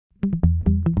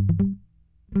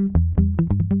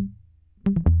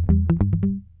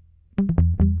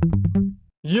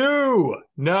You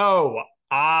know,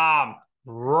 I'm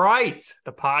right.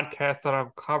 The podcast that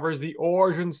uncovers the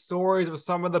origin stories of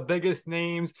some of the biggest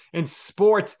names in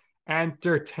sports,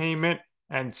 entertainment,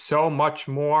 and so much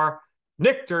more.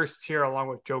 Nick Durst here, along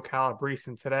with Joe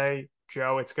Calabrese. And today,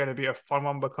 Joe, it's going to be a fun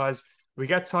one because we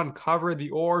get to uncover the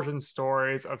origin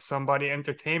stories of somebody in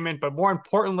entertainment, but more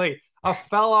importantly, a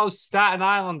fellow Staten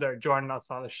Islander joining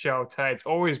us on the show today. It's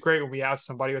always great when we have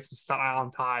somebody with some Staten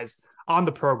Island ties on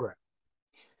the program.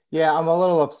 Yeah, I'm a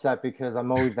little upset because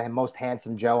I'm always the most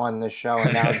handsome Joe on this show,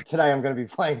 and now today I'm going to be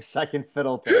playing second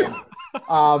fiddle to him.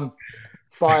 Um,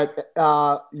 but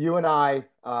you and I,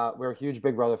 we're huge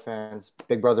Big Brother fans,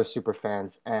 Big Brother super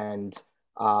fans, and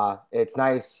it's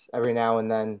nice every now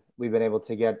and then we've been able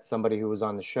to get somebody who was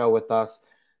on the show with us.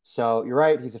 So you're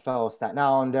right, he's a fellow Staten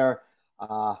Islander.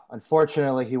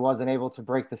 Unfortunately, he wasn't able to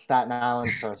break the Staten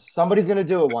Island curse. Somebody's going to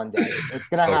do it one day. It's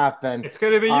going to So happen. it's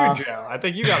going to be you, Uh, Joe. I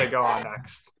think you got to go on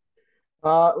next.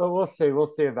 well, we'll see. We'll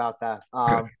see about that.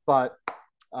 But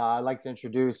I'd like to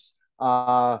introduce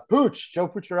Pooch, Joe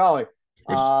Pucciarelli.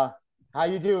 What's, Uh, how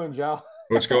you doing, Joe?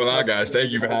 what's going on, guys? Thank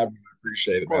you for having me. I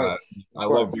appreciate Of it, man. course, I of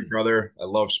love Big course. Brother. I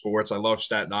love sports. I love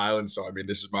Staten Island. So, I mean,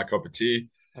 this is my cup of tea.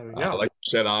 There we go. Like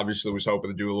you said, obviously, was hoping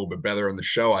to do a little bit better on the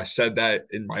show. I said that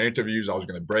in my interviews. I was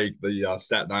going to break the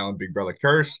Staten Island Big Brother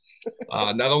curse.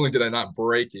 Not only did I not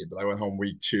break it, but I went home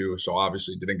week 2. So,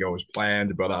 obviously, it didn't go as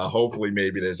planned. But hopefully,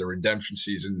 maybe there's a redemption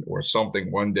season or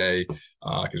something one day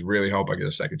because really hope I get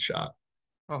a second shot.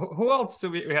 Well, who else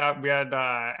do we have? We had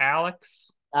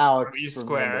Alex from E Alex from London.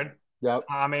 Squared, Yep,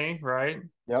 Tommy, right?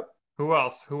 yep. Who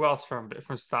else? Who else from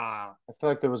Style? I feel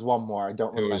like there was one more. I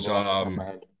don't It was remember off the top of my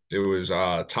head. It was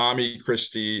Tommy,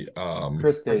 Christy,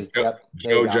 Christy. Kristen. Yep.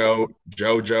 There you go.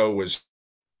 JoJo was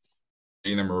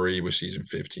Gina Marie was season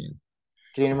 15.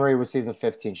 Gina Marie was season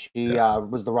 15. She Yeah.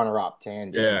 Was the runner-up to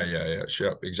Andy. Yeah.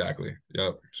 Yep, exactly.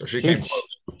 Yep. So she She came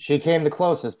close. she came the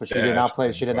closest, but she did Yeah, not she play.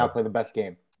 came She did not close. play the best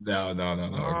game. No.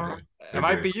 Uh, Agreed. it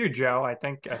might Agreed. be you, Joe. I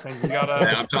think you Yeah,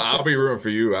 gotta. I'll be rooting for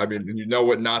you. I mean, you know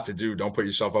what not to do. Don't put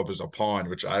yourself up as a pawn,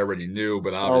 which I already knew,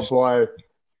 but Oh obviously, boy,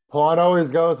 Pawn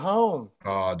always goes home.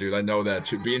 oh, dude, I know that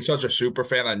too. Being such a super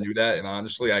fan, I knew that. And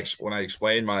honestly, when I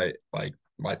explained my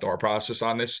thought process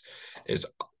on this, is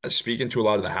speaking to a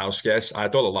lot of the house guests. I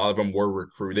thought a lot of them were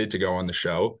recruited to go on the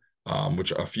show,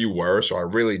 which a few were. So I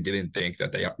really didn't think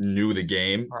that they knew the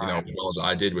game, Right. as well as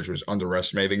I did, which was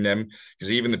underestimating them.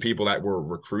 Because even the people that were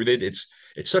recruited, it's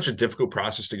such a difficult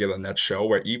process to get on that show.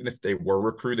 Where even if they were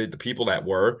recruited, the people that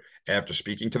were, after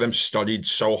speaking to them, studied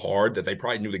so hard that they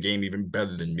probably knew the game even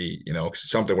better than me. Because it's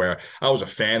something where I was a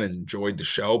fan and enjoyed the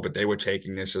show, but they were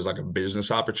taking this as like a business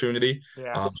opportunity.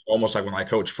 Yeah. Almost like when I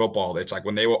coach football, it's like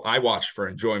when I watched for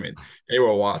enjoyment, they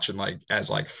were watching like as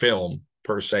like film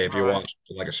per se, if you're Right. watching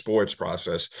like a sports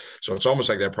process. So it's almost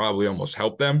like that probably almost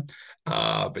helped them.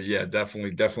 But yeah,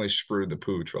 definitely screwed the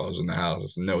Pooch while I was in the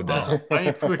house, no doubt. I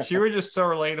mean, Pooch, you were just so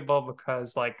relatable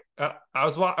because, like, when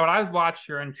I watched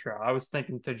your intro, I was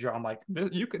thinking to Joe, I'm like,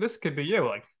 this could be you.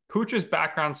 Like, Pooch's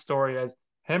background story is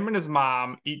him and his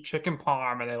mom eat chicken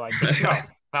parm and they like the show. And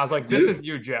I was like, this is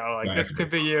you, Joe. Like, this Exactly.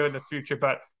 could be you in the future.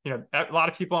 But a lot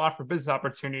of people are for business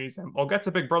opportunities, and we'll get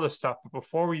to Big Brother stuff. But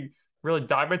before we really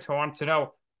dive into it, I want to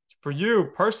know for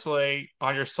you personally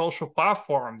on your social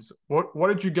platforms, what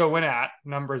did you go in at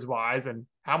numbers wise, and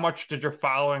how much did your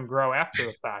following grow after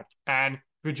the fact? And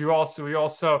we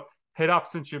also hit up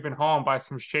since you've been home by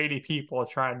some shady people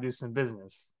trying to do some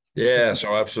business? Yeah,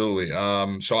 so absolutely.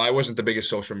 So I wasn't the biggest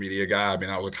social media guy. I mean,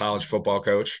 I was a college football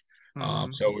coach.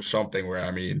 Hmm. So it was something where,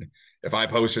 I mean, if I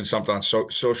posted something on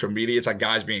social media, it's like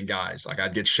guys being guys. Like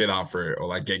I'd get shit on for it or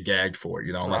like get gagged for it,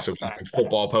 unless it was like Right. a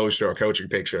football poster or a coaching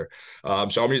picture.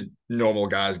 So I'm a normal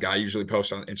guy. I usually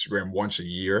post on Instagram once a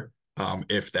year,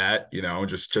 if that,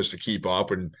 just to keep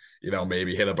up and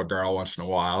maybe hit up a girl once in a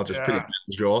while, just pretty Yeah.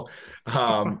 casual.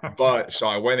 But so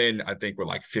I went in, I think with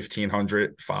like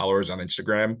 1,500 followers on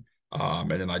Instagram. And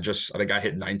then I think I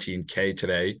hit 19K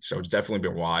today. So it's definitely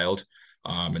been wild.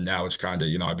 And now it's kind of,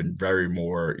 I've been very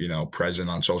more, present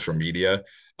on social media,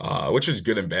 which is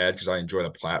good and bad because I enjoy the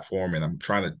platform and I'm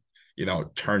trying to,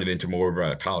 turn it into more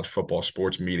of a college football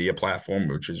sports media platform,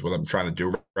 which is what I'm trying to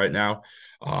do right now,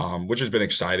 which has been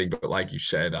exciting. But like you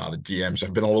said, the DMs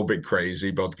have been a little bit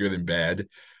crazy, both good and bad.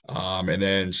 And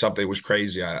then something was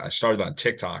crazy. I started on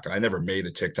TikTok and I never made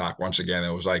a TikTok once again.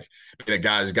 It was like being a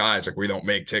guy's guy. It's like, we don't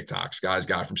make TikToks.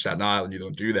 Guy from Staten Island, you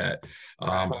don't do that. Right.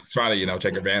 I'm trying to,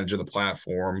 take advantage of the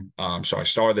platform. So I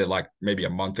started like maybe a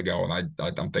month ago and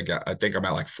I think I'm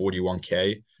at like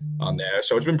 41K on there.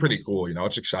 So it's been pretty cool.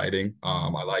 It's exciting.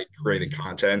 I like creating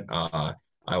content.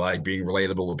 I like being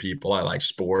relatable with people. I like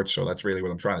sports. So that's really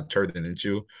what I'm trying to turn it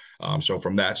into. So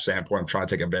from that standpoint, I'm trying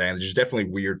to take advantage. It's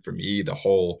definitely weird for me, the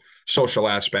whole social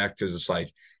aspect, because it's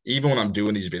like, even when I'm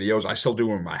doing these videos, I still do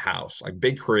them in my house. Like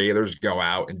big creators go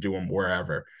out and do them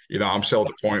wherever. I'm still at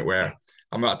the point where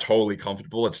I'm not totally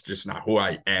comfortable. It's just not who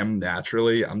I am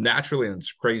naturally. I'm naturally, and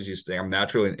it's the craziest thing, I'm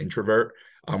naturally an introvert.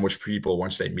 Which people,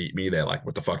 once they meet me, they're like,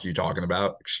 "What the fuck are you talking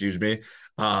about?" Excuse me.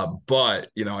 But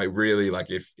I really like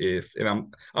if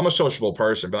and I'm a sociable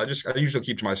person, but I usually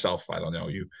keep to myself if I don't know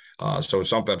you. So it's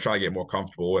something I'm trying to get more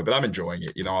comfortable with, but I'm enjoying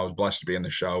it. I was blessed to be in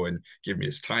the show and give me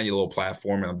this tiny little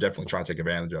platform, and I'm definitely trying to take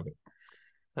advantage of it.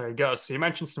 There you go. So you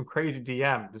mentioned some crazy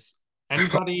DMs.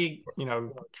 Anybody,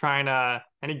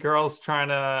 any girls trying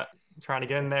to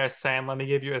get in there saying, "Let me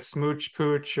give you a smooch,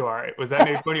 Pooch," or was that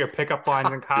maybe one of your pickup lines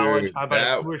in college? Dude, How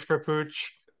about a smooch for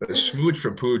Pooch? the smooch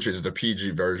for Pooch is the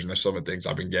PG version of some of the things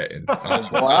I've been getting.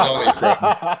 Not only from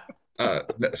Wow.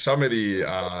 some of the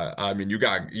I mean, you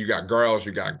got girls,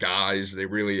 you got guys. They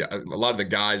really, a lot of the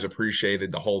guys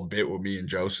appreciated the whole bit with me and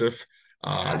Joseph,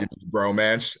 Yeah.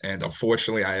 bromance. And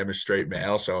unfortunately I am a straight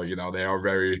male, so they are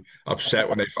very upset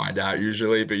when they find out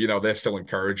usually, but they're still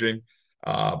encouraging.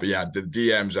 But yeah, the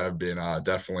DMs have been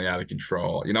definitely out of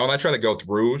control. And I try to go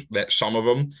through that, some of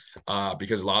them,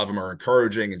 because a lot of them are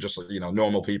encouraging and just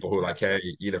normal people who are like, hey,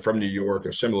 either from New York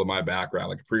or similar to my background,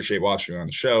 like appreciate watching you on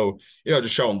the show,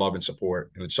 just showing love and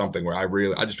support. And it's something where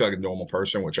I just feel like a normal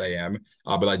person, which I am,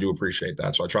 but I do appreciate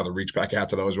that. So I try to reach back out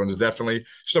to those ones. Definitely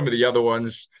some of the other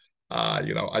ones,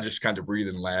 I just kind of breathe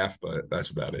and laugh, but that's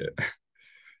about it.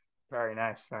 Very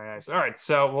nice, very nice. All right,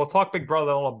 so we'll talk Big Brother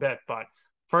a little bit, but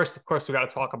first, of course, we got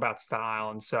to talk about Staten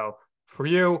Island. So for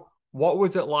you, what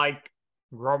was it like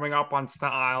growing up on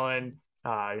Staten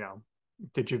Island?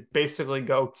 Did you basically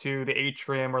go to the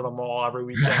atrium or the mall every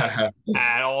weekend,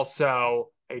 and also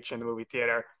H in the movie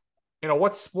theater?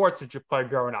 What sports did you play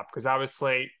growing up? Because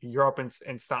obviously you're up in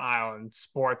Staten Island,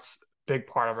 sports big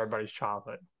part of everybody's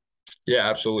childhood. Yeah,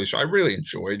 absolutely. So I really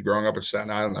enjoyed growing up in Staten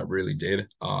Island. I really did. It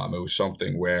was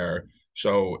something where,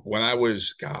 so when I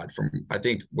was, God, from I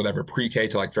think whatever pre-K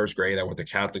to like first grade, I went to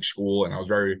Catholic school, and I was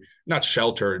very not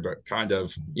sheltered, but kind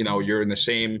of, you're in the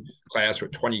same class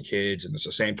with 20 kids, and it's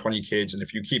the same 20 kids. And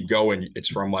if you keep going, it's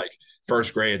from like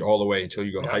first grade all the way until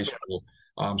you go to high school.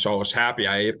 So I was happy.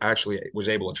 I actually was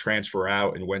able to transfer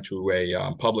out and went to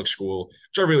a public school,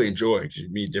 which I really enjoyed, because you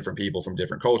meet different people from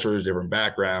different cultures, different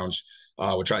backgrounds,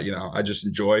 which I just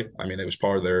enjoy. I mean, it was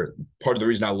part of the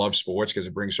reason I love sports, because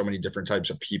it brings so many different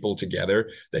types of people together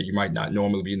that you might not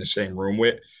normally be in the same room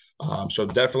with. So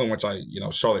definitely once I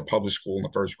started public school in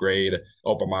the first grade,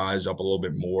 opened my eyes up a little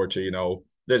bit more to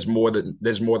there's more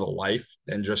to life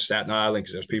than just Staten Island,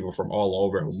 because there's people from all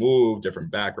over who move,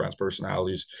 different backgrounds,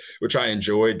 personalities, which I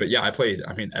enjoyed. But yeah, I played,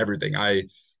 I mean, everything. I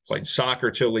played soccer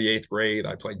till the 8th grade.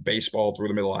 I played baseball through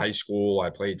the middle of high school. I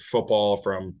played football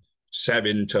from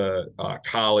 7 to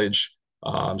college.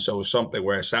 So it was something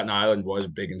where Staten Island was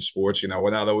big in sports.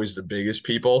 We're not always the biggest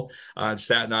people on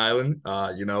Staten Island,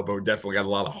 but we definitely got a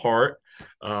lot of heart.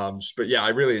 But yeah, I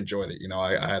really enjoyed it.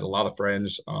 I had a lot of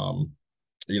friends,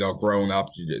 growing up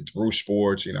through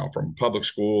sports, from public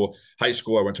school, high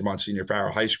school. I went to Monsignor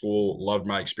Farrell High School, loved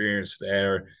my experience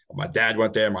there. My dad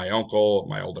went there, my uncle,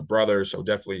 my older brother. So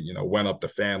definitely, went up the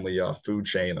family food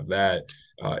chain of that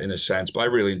in a sense. But I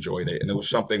really enjoyed it. And it was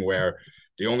something where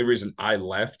the only reason I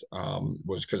left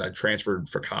was because I transferred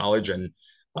for college. And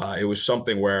it was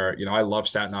something where, I love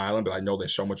Staten Island, but I know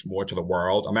there's so much more to the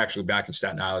world. I'm actually back in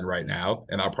Staten Island right now,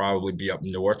 and I'll probably be up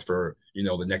north for,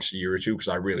 the next year or two, because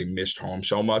I really missed home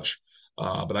so much.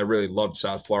 But I really loved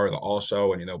South Florida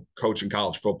also. And, coaching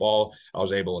college football, I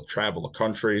was able to travel the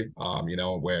country,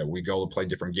 where we go to play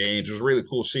different games. It was really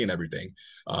cool seeing everything.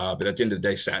 But at the end of the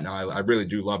day, Staten Island, I really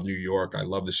do love New York. I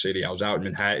love the city. I was out in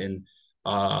Manhattan,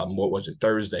 what was it,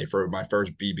 Thursday, for my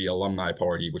first BB alumni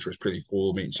party, which was pretty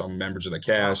cool, meeting some members of the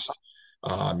cast,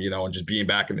 and just being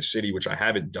back in the city, which I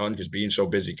haven't done because being so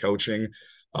busy coaching.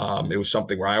 It was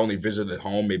something where I only visited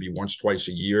home maybe once, twice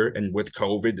a year. And with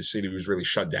COVID, the city was really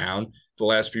shut down for the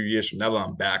last few years. So now that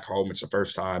I'm back home, it's the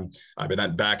first time I've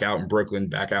been back out in Brooklyn,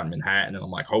 back out in Manhattan. And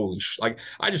I'm like, like,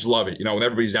 I just love it. When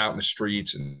everybody's out in the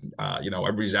streets and,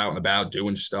 everybody's out and about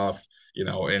doing stuff,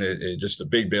 and it just the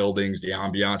big buildings, the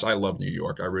ambiance. I love New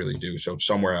York. I really do. So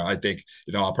somewhere I think,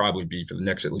 I'll probably be for the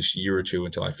next at least year or two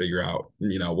until I figure out,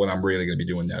 what I'm really going to be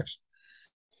doing next.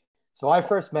 So I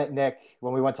first met Nick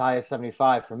when we went to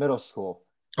IS-75 for middle school.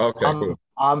 Okay, cool.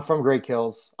 I'm from Great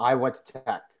Kills. I went to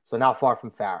Tech, so not far from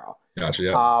Farrell. Gotcha.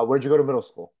 Yeah. Where'd you go to middle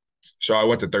school? So I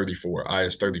went to 34,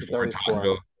 IS 34 in 34.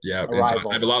 Tottenville. Yeah, and I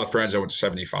arrival. have a lot of friends that went to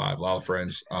 75, a lot of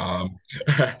friends.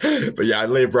 But yeah, I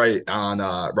live right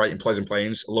in Pleasant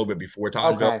Plains, a little bit before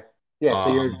Tottenville. Okay. Yeah,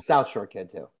 so you're a Um, South Shore kid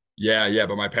too. yeah,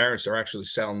 but my parents are actually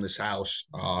selling this house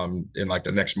in like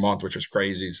the next month, which is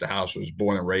crazy. It's the house I was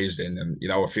born and raised in, and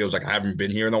it feels like I haven't been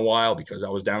here in a while because I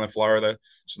was down in Florida.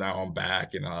 So now I'm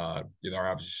back, and are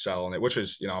obviously selling it, which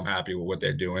is I'm happy with what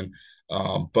they're doing.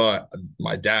 But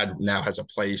my dad now has a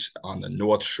place on the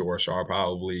North Shore, so I'll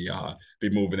probably be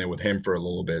moving in with him for a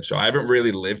little bit. So I haven't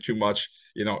really lived too much,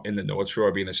 in the North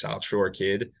Shore, being a South Shore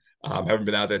kid. Haven't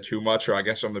been out there too much, or I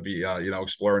guess I'm gonna be,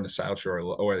 exploring the South Shore,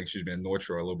 or excuse me, the North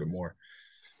Shore a little bit more.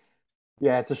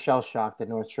 Yeah, it's a shell shock, the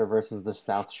North Shore versus the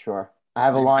South Shore. I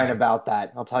have a line Yeah, about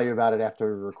that. I'll tell you about it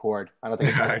after we record. I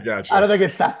got I you. don't think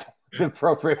it's that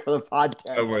appropriate for the I'm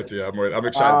podcast. with you. I'm excited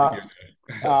to Uh,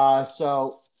 hear that.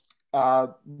 so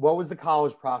what was the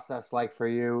college process like for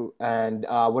you, and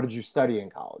what did you study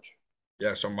in college?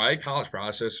 Yeah, so my college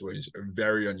process was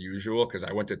very unusual because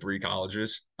I went to three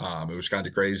colleges. It was kind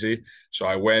of crazy. So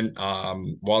I went,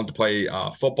 wanted to play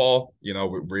football.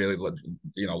 Really,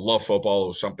 love football. It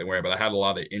was something where, but I had a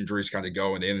lot of injuries kind of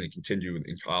going in and continue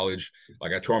in college.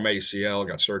 Like I tore my ACL,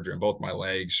 got surgery on both my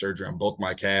legs, surgery on both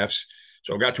my calves.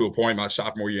 So I got to a point my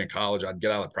sophomore year in college, I'd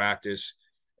get out of practice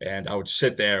and I would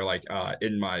sit there like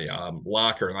in my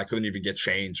locker, and I couldn't even get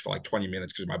changed for like 20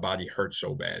 minutes because my body hurt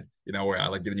so bad. Where I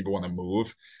like didn't even want to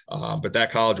move. But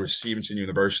that college was Stevenson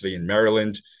University in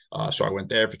Maryland, so I went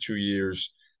there for 2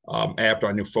 years. After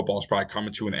I knew football was probably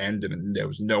coming to an end, and there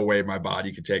was no way my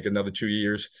body could take another 2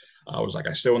 years. I was like,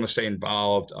 I still want to stay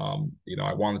involved.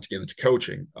 I wanted to get into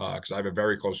coaching because I have a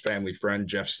very close family friend,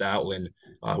 Jeff Stoutland,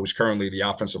 who's currently the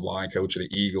offensive line coach of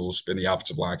the Eagles, been the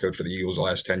offensive line coach for the Eagles the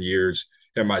last 10 years.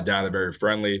 Him and my dad are very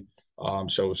friendly.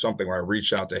 So it was something where I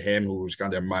reached out to him, who was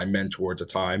kind of my mentor at the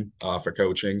time for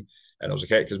coaching. And I was like,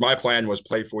 hey, because my plan was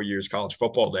play 4 years college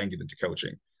football, then get into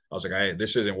coaching. I was like, hey,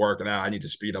 this isn't working out. I need to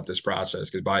speed up this process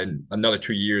because by another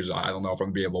 2 years, I don't know if I'm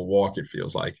going to be able to walk, it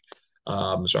feels like.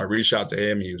 So I reached out to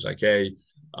him. He was like, hey,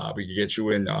 we could get you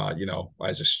in,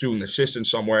 as a student assistant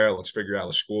somewhere. Let's figure out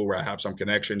a school where I have some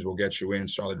connections. We'll get you in,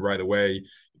 started right away.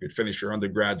 You could finish your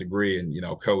undergrad degree and,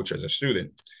 coach as a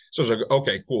student. So I was like,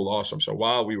 okay, cool, awesome. So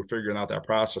while we were figuring out that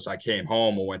process, I came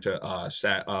home and went to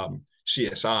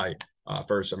CSI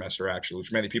first semester, actually,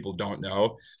 which many people don't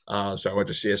know. So I went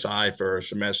to CSI for a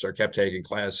semester, kept taking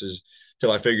classes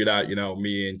till I figured out,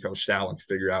 me and Coach Stalin could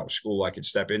figure out a school I could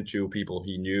step into, people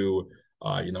he knew,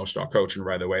 start coaching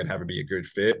right away and have it be a good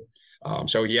fit.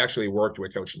 So he actually worked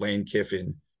with Coach Lane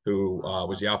Kiffin, who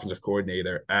was the offensive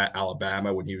coordinator at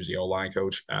Alabama when he was the O-line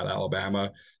coach at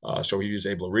Alabama. So he was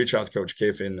able to reach out to Coach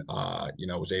Kiffin,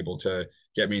 was able to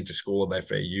get me into school at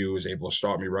FAU, was able to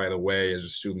start me right away as a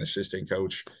student assistant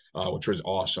coach, which was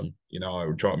awesome.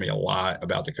 It taught me a lot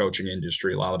about the coaching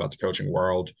industry, a lot about the coaching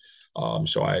world.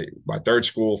 So my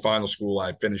final school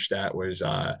I finished at was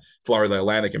Florida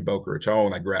Atlantic in Boca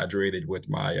Raton. I graduated with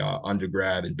my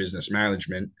undergrad in business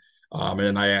management. And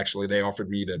then they offered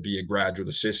me to be a graduate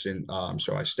assistant.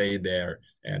 So I stayed there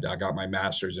and I got my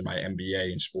master's and my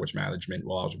MBA in sports management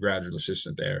while I was a graduate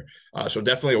assistant there. So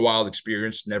definitely a wild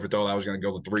experience. Never thought I was going to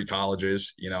go to three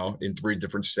colleges, in three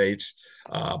different states.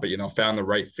 But found the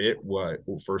right fit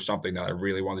for something that I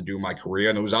really wanted to do in my career.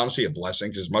 And it was honestly a blessing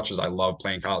because as much as I love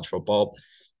playing college football,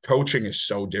 coaching is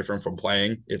so different from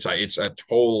playing. It's a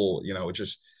total,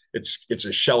 it's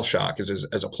a shell shock because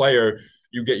as a player,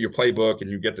 you get your playbook and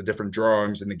you get the different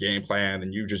drawings and the game plan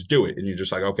and you just do it and you're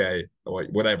just like, okay,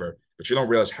 whatever. But you don't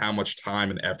realize how much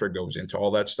time and effort goes into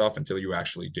all that stuff until you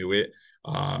actually do it.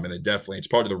 And it's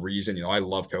part of the reason, I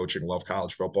love coaching, love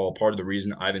college football. Part of the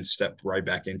reason I didn't step right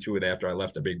back into it after I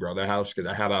left the Big Brother house because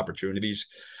I had opportunities,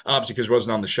 obviously because it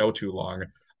wasn't on the show too long.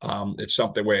 It's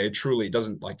something where it truly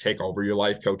doesn't like take over your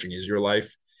life. Coaching is your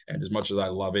life. And as much as I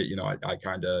love it, I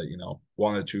kind of,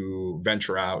 wanted to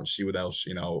venture out and see what else,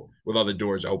 what other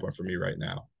doors open for me right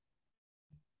now.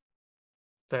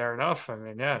 Fair enough. I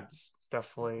mean, yeah, it's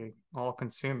definitely all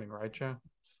consuming, right, Joe?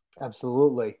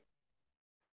 Absolutely.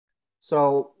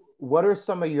 So, what are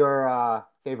some of your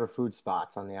favorite food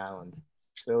spots on the island?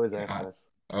 I always ask this.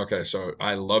 Okay, so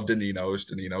I love Danino's.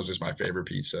 Danino's is my favorite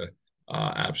pizza.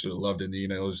 Absolutely love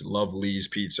Danino's. Love Lee's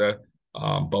Pizza.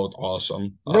 Both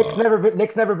awesome. Nick's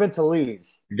never been to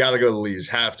Lee's. You gotta go to Lee's.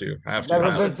 Have to. Never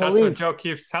been to That's Lee's. what Joe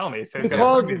keeps telling me. He says He he's gonna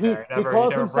calls bring me there. he calls Never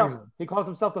brings himself me. he calls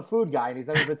himself the food guy, and he's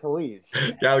never been to Lee's.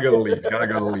 Gotta go to Lee's. Gotta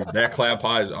go to Lee's. That clam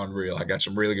pie is unreal. I got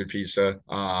some really good pizza.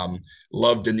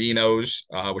 Love Danino's,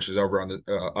 which is over on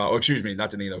the. Excuse me,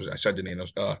 not Danino's. I said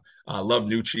Danino's. Love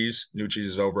Nucci's. Nucci's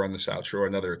is over on the South Shore.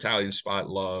 Another Italian spot.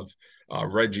 Love.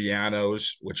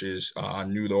 Reggiano's, which is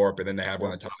on New Thorpe, and then they have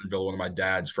one in Tottenville, one of my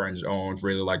dad's friends owns.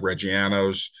 Really like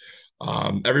Reggiano's.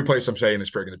 Every place I'm saying is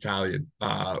freaking Italian,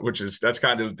 that's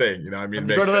kind of the thing, you know. I mean, if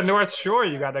you go to the North Shore,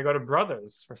 you got to go to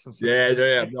Brothers for some.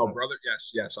 Yeah. No, brother.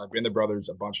 Yes. I've been to Brothers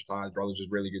a bunch of times. Brothers is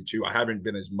really good too. I haven't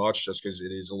been as much just because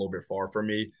it is a little bit far from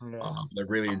me. Yeah. I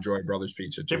really enjoy Brothers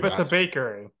Pizza too. Give us a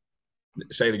bakery.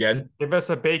 Say it again. Give us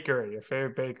a bakery, your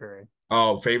favorite bakery.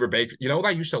 Oh, favorite bakery. You know what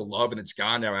I used to love, and it's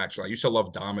gone now, actually? I used to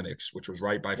love Dominic's, which was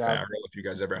right by Farrell, if you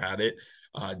guys ever had it.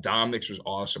 Dominic's was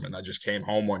awesome, and I just came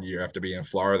home one year after being in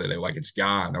Florida. They were like, it's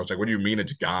gone. I was like, what do you mean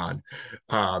it's gone?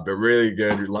 But really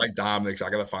good. You like Dominic's. I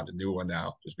got to find a new one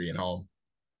now, just being home.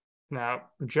 Now,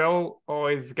 Joe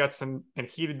always gets in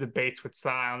heated debates with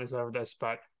Staten Islanders over this,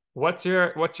 but what's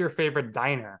your favorite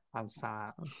diner on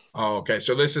Staten Island? Oh, okay.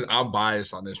 So I'm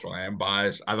biased on this one. I am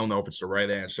biased. I don't know if it's the right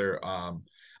answer.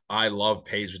 I love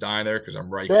Page Diner because I'm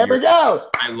right there. There we go.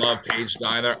 I love Page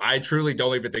Diner. I truly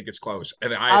don't even think it's close.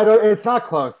 And I don't. It's not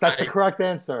close. That's the correct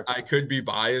answer. I could be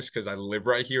biased because I live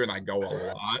right here and I go a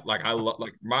lot. Like I love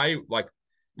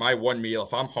my one meal.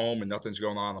 If I'm home and nothing's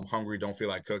going on, I'm hungry, don't feel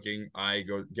like cooking, I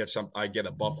go get I get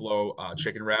a buffalo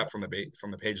chicken wrap from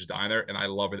the Page Diner, and I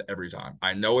love it every time.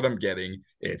 I know what I'm getting.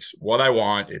 It's what I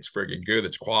want. It's freaking good.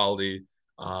 It's quality.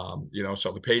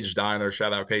 So the Page Diner,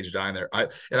 shout out Page Diner.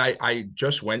 I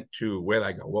just went to, where did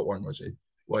I go? What one was it?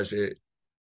 Was it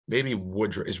maybe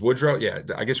Woodrow? Is Woodrow? Yeah,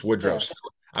 I guess Woodrow. Yeah.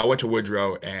 I went to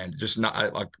Woodrow, and just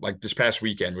not like this past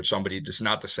weekend with somebody, just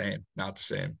not the same. Not the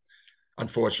same,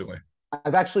 unfortunately.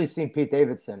 I've actually seen Pete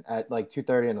Davidson at like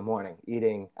 2:30 in the morning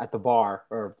eating at the bar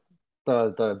or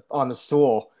the on the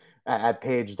stool at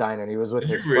Page Diner, and he was with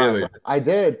his friend. I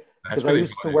did. Because really I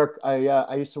used funny. To work,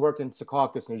 I used to work in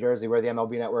Secaucus, New Jersey, where the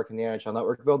MLB Network and the NHL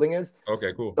Network building is.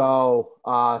 Okay, cool.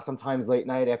 So sometimes late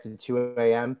night after 2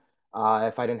 a.m.,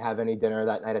 if I didn't have any dinner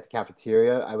that night at the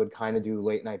cafeteria, I would kind of do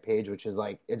late night Page, which is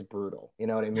like, it's brutal. You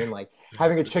know what I mean? Like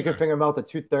having a chicken finger melt at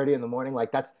 2:30 in the morning,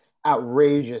 like that's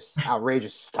outrageous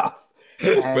stuff.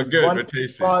 And but good, but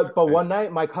tasty. But one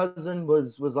night, my cousin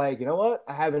was like, you know what?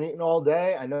 I haven't eaten all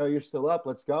day. I know you're still up.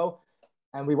 Let's go.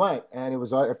 And we went, and it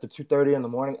was after 2:30 in the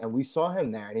morning, and we saw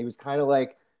him there, and he was kind of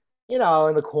like, in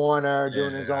the corner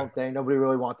doing his own thing. Nobody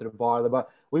really wanted to bother, but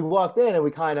we walked in, and we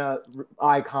kind of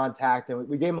eye contact, and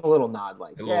we gave him a little nod,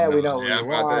 like, we know who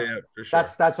you are. For sure.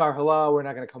 That's our hello. We're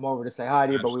not going to come over to say hi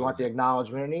to you, but we want the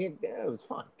acknowledgement, and it was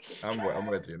fun. I'm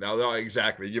with you. Now,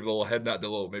 exactly. You give the little head nod,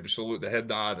 maybe salute, the head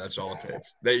nod. That's all it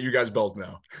takes. You guys both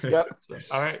know. Yep.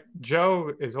 All right.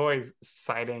 Joe is always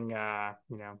citing,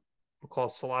 we'll call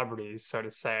celebrities, so to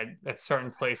say, at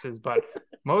certain places, but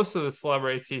most of the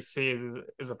celebrities he sees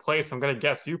is a place I'm going to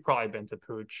guess you've probably been to,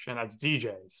 Pooch, and that's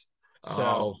DJs.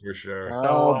 So, for sure.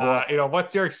 So,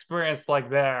 what's your experience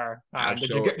like there?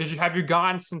 Did you have you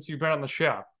gone since you've been on the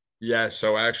show? Yeah,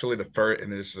 so actually the first,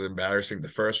 and this is embarrassing,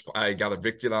 I got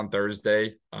evicted on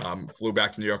Thursday, flew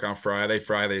back to New York on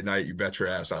Friday night, you bet your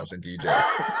ass I was in DJ.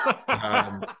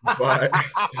 But,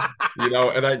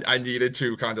 and I needed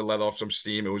to kind of let off some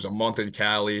steam. It was a month in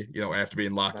Cali, after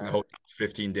being locked in the hotel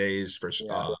 15 days for,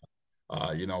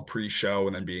 pre-show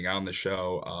and then being on the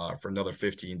show for another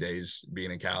 15 days, being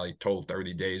in Cali, total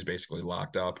 30 days basically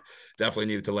locked up. Definitely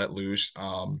needed to let loose.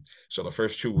 So the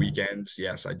first 2 weekends,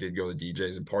 yes, I did go to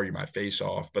DJs and party my face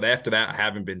off. But after that, I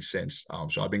haven't been since.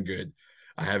 So I've been good.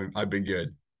 I've been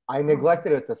good. I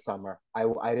neglected it this summer. I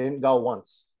didn't go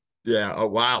once. Yeah. Oh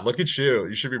wow. Look at you.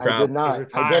 You should be proud. I did not.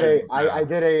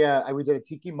 We did a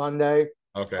Tiki Monday.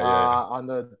 Okay. On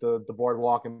the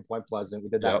boardwalk in Point Pleasant. We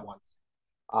did that once.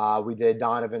 We did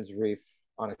Donovan's Reef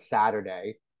on a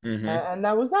Saturday. Mm-hmm. And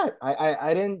that was that.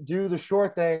 I didn't do the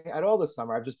short thing at all this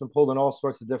summer. I've just been pulled in all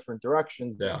sorts of different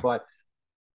directions. Yeah. But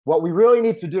what we really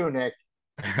need to do, Nick,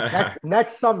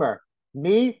 next summer,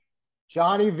 me,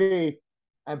 Johnny V,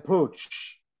 and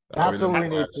Pooch. That's what we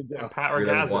need to do. And Pat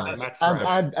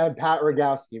Rogowski. And Pat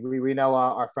Rogowski. We know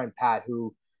our friend Pat,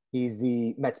 he's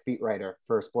the Mets beat writer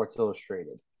for Sports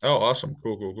Illustrated. Oh, awesome.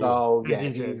 Cool. So, yeah,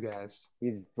 DJs, guys.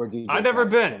 We're DJs. I've never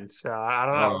been, so I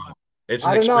don't know. It's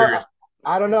an experience.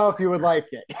 I don't know if you would like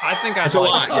it. I think it's a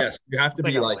lot. Yes, you have to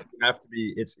be like. You have to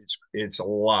be. It's a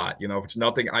lot. If it's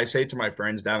nothing, I say to my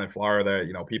friends down in Florida,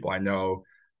 people I know,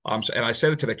 and I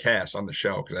said it to the cast on the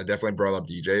show because I definitely brought up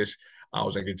DJs. I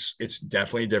was like, it's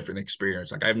definitely a different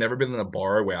experience. Like I've never been in a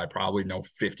bar where I probably know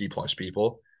 50 plus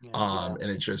people. And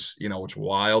it's just, it's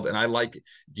wild. And I like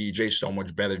DJ so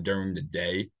much better during the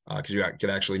day because you could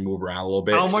actually move around a little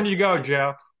bit. When do you go,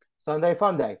 Joe? Sunday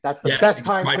Fun Day. That's the best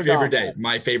time to go.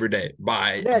 My favorite day.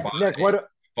 Nick,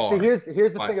 here's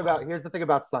the thing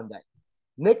about Sunday.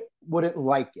 Nick wouldn't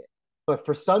like it. But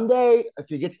for Sunday, if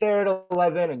you get there at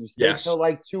 11 and you stay Yes. till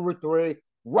like 2 or 3,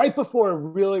 right before it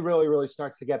really, really, really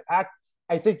starts to get packed,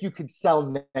 I think you could sell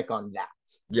Nick on that.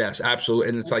 Yes, absolutely.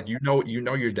 And it's like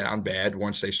you're down bad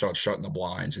once they start shutting the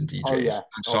blinds and Oh DJs yeah. on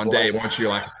Oh Sunday. boy. And once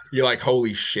you're like,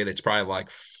 holy shit, it's probably like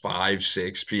 5,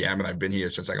 6 p.m. and I've been here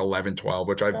since like 11, 12,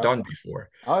 which I've Yep. done before.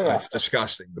 Oh yeah. It's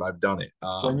disgusting, but I've done it.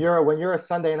 When you're a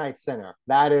Sunday night sinner,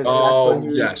 that's when Oh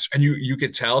you. yes, and you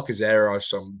could tell because there are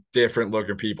some different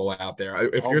looking people out there.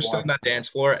 If Oh you're still on boy. that dance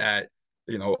floor at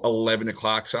 11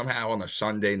 o'clock somehow on a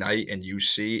Sunday night, and you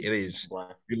see it Oh is, boy.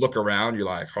 you look around, you're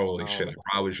like, holy Oh shit, I boy.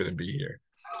 probably shouldn't be here.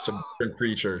 Some different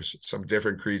creatures,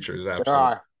 There absolutely.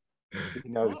 are. He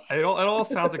knows. It all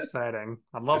sounds exciting.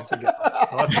 I'd love to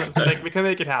go. We can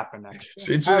make it happen next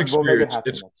year. It's an We'll make it experience. happen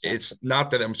It's next year. it's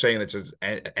not that I'm saying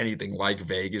anything like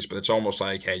Vegas, but it's almost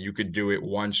like, hey, you could do it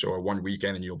once or one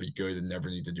weekend and you'll be good and never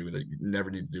need to do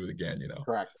it again.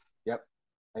 Correct. Yep.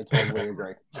 I totally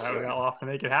agree. I'll have to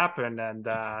make it happen. And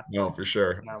No, for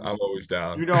sure. I'm always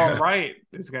down. I'm right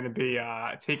is going to be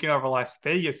taking over Las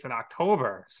Vegas in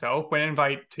October. So open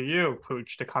invite to you,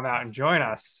 Pooch, to come out and join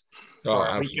us Oh, for a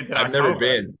absolutely. weekend in I've never October.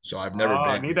 been, so I've never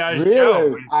been. Neither has Joe.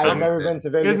 Really? He's I've coming. never been to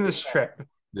Vegas. Business trip.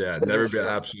 Yeah, Business never been. trip.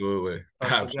 Absolutely.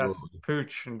 Special guest Absolutely.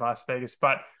 Pooch in Las Vegas.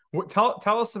 But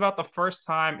tell us about the first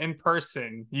time in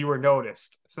person you were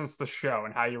noticed since the show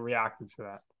and how you reacted to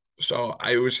that. So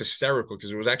I was hysterical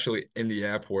because it was actually in the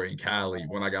airport in Cali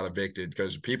when I got evicted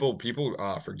because people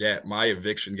forget my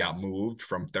eviction got moved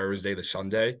from Thursday to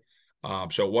Sunday.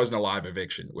 So it wasn't a live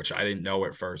eviction, which I didn't know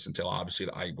at first until obviously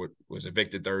was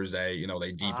evicted Thursday.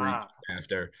 They debriefed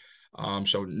after.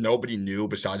 So nobody knew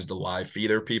besides the live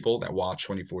feeder people that watch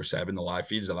 24/7, the live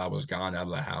feeds, that I was gone out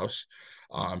of the house.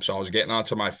 So I was getting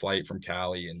onto my flight from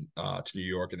Cali and to New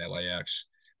York and LAX,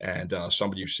 and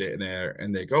somebody was sitting there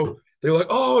and they were like,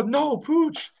 "Oh no,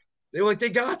 Pooch." They were like,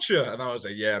 "They got you," and I was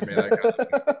like, "Yeah, man, I got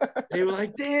you." They were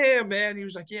like, "Damn, man." He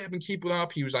was like, "Yeah, I've been keeping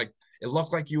up." He was like, "It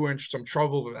looked like you were in some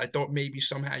trouble, but I thought maybe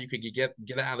somehow you could get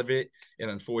out of it."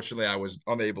 And unfortunately, I was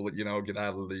unable to, get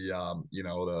out of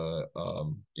the,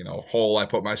 hole I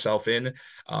put myself in.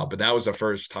 But that was the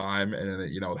first time, and then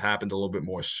it happened a little bit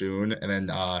more soon, and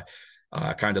then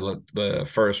kind of the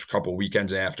first couple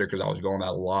weekends after because I was going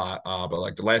out a lot. But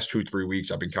like the last 2, 3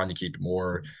 weeks, I've been kind of keeping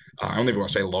more. I don't even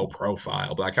want to say low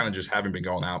profile, but I kind of just haven't been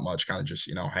going out much. Kind of just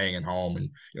hanging home and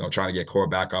trying to get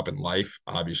caught back up in life.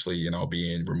 Obviously,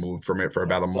 being removed from it for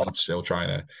about a month, still trying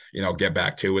to get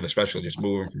back to it. Especially just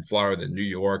moving from Florida to New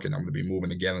York, and I'm going to be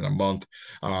moving again in a month.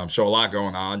 So a lot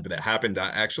going on, but it happened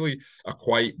actually a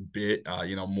quite bit.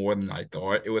 More than I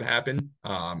thought it would happen.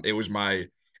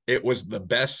 It was the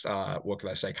best, what could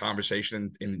I say,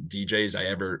 conversation in DJs I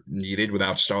ever needed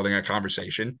without starting a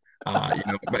conversation.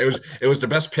 But it was the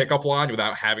best pickup line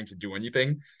without having to do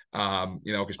anything.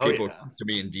 Because people to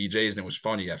me in DJs, and it was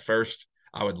funny at first.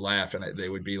 I would laugh and they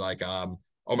would be like, "Oh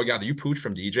my God, are you Pooch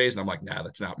from DJs?" And I'm like, "Nah,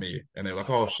 that's not me." And they're like,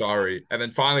 "Oh, sorry." And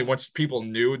then finally, once people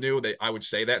knew I would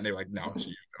say that, and they were like, "No, it's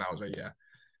you." And I was like, "Yeah."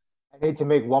 I need to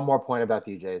make one more point about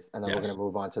DJs, and then we're Yes. going to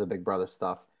move on to the Big Brother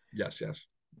stuff. Yes. Yes.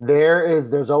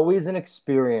 There's always an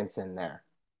experience in there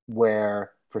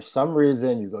where for some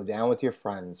reason you go down with your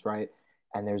friends, right?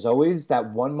 And there's always that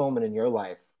one moment in your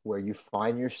life where you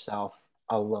find yourself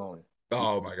alone.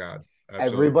 Oh my God.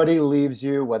 Absolutely. Everybody leaves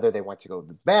you, whether they went to go to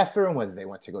the bathroom, whether they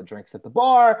went to go drinks at the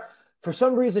bar. For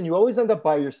some reason, you always end up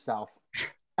by yourself,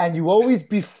 and you always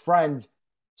befriend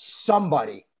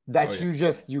somebody that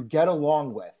Oh, you get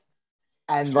along with.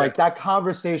 And yeah. like that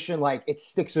conversation, like it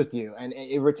sticks with you and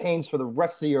it retains for the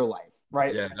rest of your life,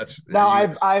 right? Yeah, that's Now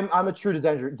I'm a true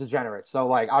degenerate, so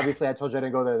like obviously I told you I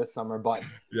didn't go there this summer, but I've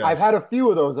yes. had a few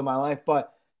of those in my life.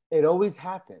 But it always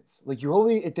happens. Like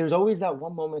there's always that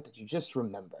one moment that you just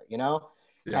remember, Yeah.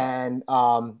 And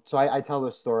so I tell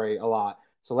this story a lot.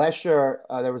 So last year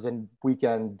there was a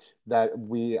weekend that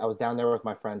I was down there with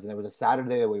my friends, and there was a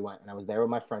Saturday that we went, and I was there with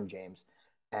my friend James,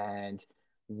 and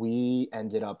we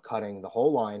ended up cutting the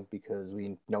whole line because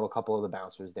we know a couple of the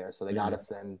bouncers there, so they got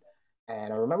us in.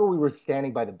 And I remember we were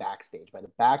standing by the backstage, by the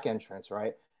back entrance,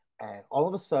 right? And all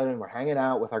of a sudden, we're hanging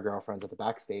out with our girlfriends at the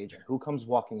backstage, and who comes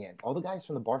walking in? All the guys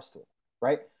from the bar stool,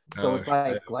 right? So it's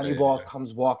like Glenny Balls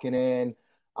comes walking in.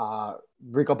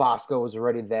 Rico Bosco was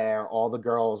already there. All the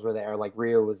girls were there. Like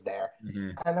Rio was there,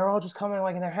 and they're all just coming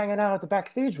like, and they're hanging out at the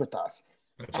backstage with us.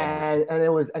 And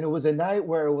it was a night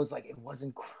where it was like it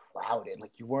wasn't crowded,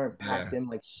 like you weren't packed in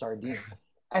like sardines.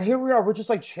 And here we are, we're just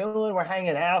like chilling, we're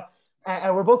hanging out,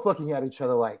 and we're both looking at each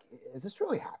other like, is this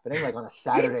really happening? Like on a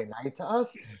Saturday night to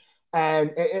us?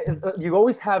 And you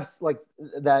always have like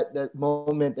that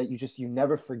moment that you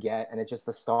never forget, and it just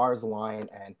the stars align.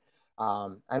 And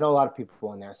I know a lot of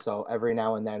people in there, so every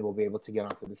now and then we'll be able to get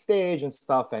onto the stage and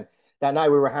stuff. And that night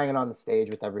we were hanging on the stage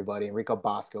with everybody. Enrico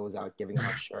Bosco was out giving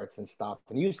out shirts and stuff,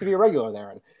 and he used to be a regular there.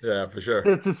 And Yeah, for sure.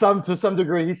 to some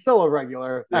degree, he's still a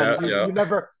regular. Yeah, And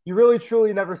yeah. you really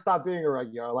truly never stop being a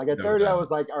regular. Like at No 30, I doubt.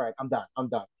 was like, all right, I'm done.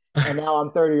 And now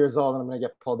I'm 30 years old, and I'm gonna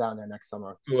get pulled down there next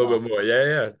summer. A little So bit more. Yeah,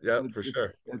 yeah, yeah, for it's sure.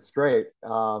 it's it's great.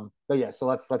 But yeah, so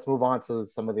let's move on to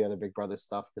some of the other Big Brother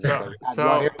stuff because that's So why we had you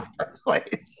on so here in the first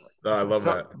place. No, I love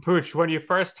so that. Pooch, when you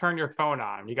first turned your phone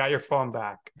on, you got your phone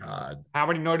back. God. How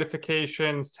many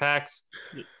notifications, text,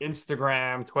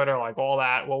 Instagram, Twitter, like all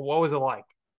that? Well, what was it like?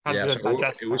 How Yeah, did so you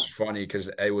digest it was that? funny because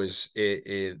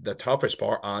the toughest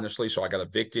part, honestly. So I got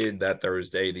evicted that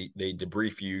Thursday. They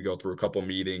debrief you, go through a couple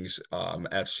meetings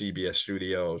at CBS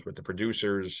Studios with the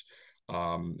producers,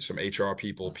 some HR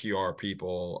people, PR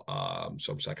people,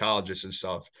 some psychologists and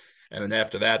stuff. And then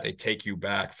after that, they take you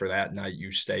back for that night.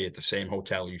 You stay at the same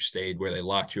hotel you stayed where they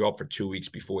locked you up for 2 weeks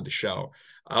before the show.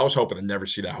 I was hoping to never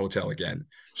see that hotel again.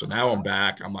 So now I'm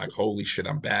back. I'm like, holy shit,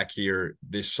 I'm back here.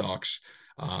 This sucks.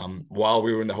 While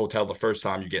we were in the hotel the first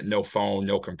time, you get no phone,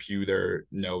 no computer,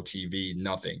 no TV,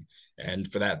 nothing.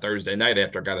 And for that Thursday night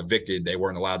after I got evicted, they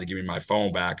weren't allowed to give me my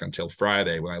phone back until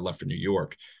Friday when I left for New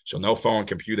York. So no phone,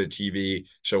 computer, TV.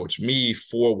 So it's me,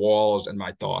 four walls, and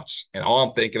my thoughts. And all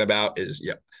I'm thinking about is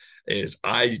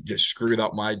I just screwed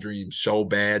up my dream so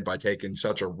bad by taking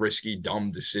such a risky,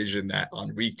 dumb decision that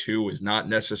on week 2 is not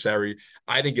necessary.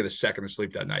 I didn't get a second of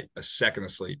sleep that night, a second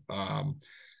of sleep.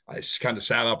 I just kind of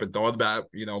sat up and thought about,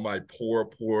 my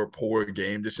poor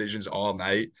game decisions all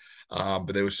night.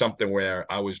 But it was something where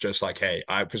I was just like, hey,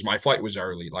 because my flight was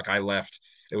early. Like I left,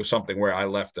 it was something where I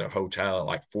left the hotel at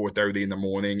like 4:30 in the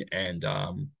morning. And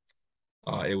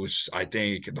I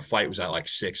think the flight was at like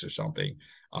 6 or something.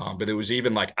 But it was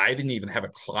even like I didn't even have a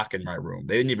clock in my room.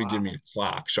 They didn't even give me Wow. a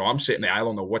clock. So I'm sitting there. I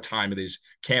don't know what time it is.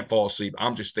 Can't fall asleep.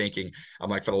 I'm just thinking, I'm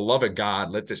like, for the love of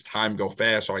God, let this time go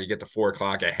fast. Or you get to 4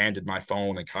 o'clock. I handed my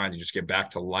phone and kind of just get back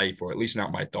to life, or at least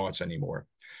not my thoughts anymore.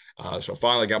 So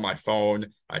finally got my phone.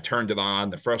 I turned it on.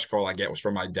 The first call I get was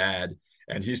from my dad.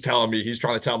 And he's trying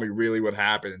to tell me really what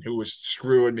happened and who was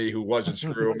screwing me, who wasn't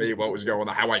screwing me, what was going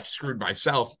on, how I screwed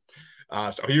myself.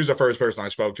 So he was the first person I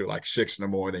spoke to at like 6 in the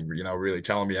morning, really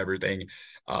telling me everything.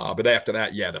 But after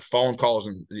that, yeah, the phone calls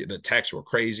and the texts were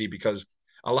crazy because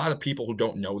a lot of people who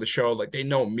don't know the show, like they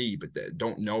know me, but they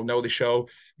don't know the show.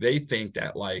 They think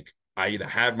that like I either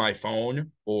have my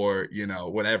phone or,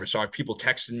 whatever. So I have people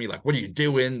texting me like, what are you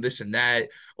doing? This and that.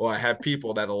 Or I have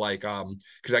people that are like,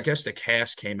 because I guess the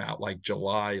cast came out like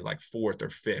July, like 4th or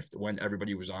 5th when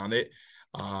everybody was on it.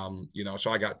 So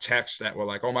I got texts that were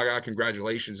like, oh my God,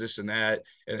 congratulations, this and that.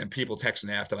 And then people texting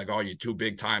after like, oh, you're too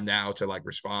big time now to like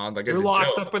respond. Like as You're a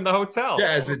locked joke. up in the Yeah, hotel.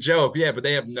 as a joke. Yeah, but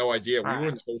they have no idea. All We were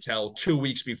right. in the hotel 2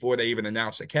 weeks before they even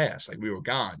announced the cast. Like we were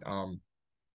gone.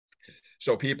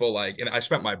 So people like, and I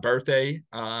spent my birthday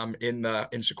in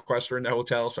sequester in the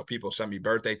hotel. So people sent me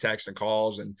birthday texts and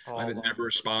calls, and I Oh, never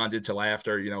responded till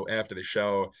after, after the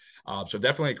show. So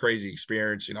definitely a crazy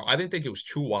experience. I didn't think it was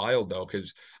too wild though,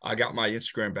 because I got my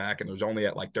Instagram back and it was only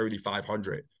at like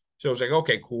 3,500. So it was like,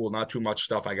 okay, cool, not too much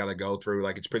stuff I got to go through.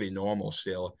 Like it's pretty normal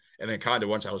still. And then kind of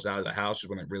once I was out of the house is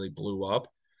when it really blew up.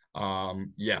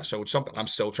 Yeah, so it's something I'm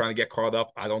still trying to get caught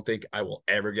up. I don't think I will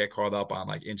ever get caught up on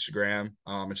like Instagram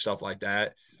and stuff like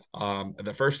that.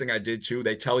 The first thing I did too,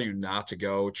 they tell you not to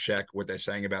go check what they're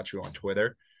saying about you on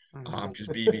Twitter, mhm. because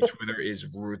BB Twitter is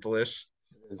ruthless.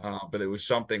 Is- But it was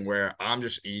something where I'm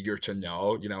just eager to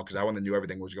know, because I want to know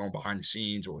everything was going behind the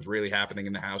scenes, what was really happening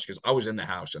in the house, because I was in the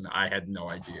house and I had no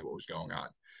idea what was going on.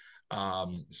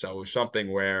 So it was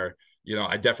something where,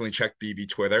 I definitely checked BB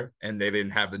Twitter and they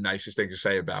didn't have the nicest thing to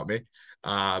say about me.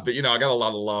 But I got a lot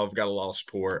of love, got a lot of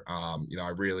support.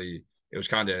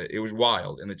 It was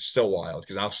wild and it's still wild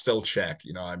because I'll still check,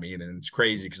 what I mean? And it's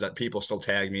crazy because people still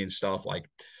tag me and stuff like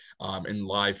in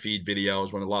live feed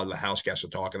videos when a lot of the house guests are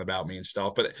talking about me and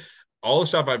stuff. But all the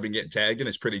stuff I've been getting tagged in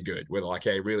is pretty good. With like,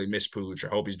 hey, really miss Pooch. I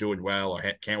hope he's doing well. Or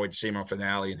can't wait to see him on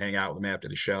finale and hang out with him after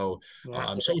the show.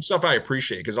 Yeah. So it's stuff I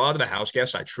appreciate because a lot of the house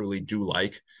guests I truly do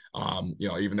like.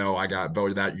 Even though I got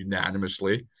voted out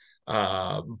unanimously.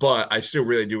 But I still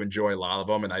really do enjoy a lot of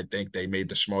them, and I think they made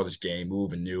the smartest game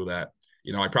move and knew that.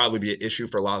 I'd probably be an issue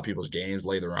for a lot of people's games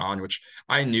later on, which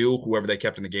I knew whoever they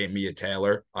kept in the game, Mia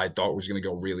Taylor, I thought was going to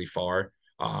go really far.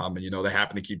 And they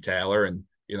happened to keep Taylor, and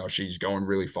she's going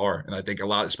really far. And I think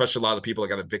especially a lot of the people that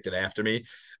got evicted after me,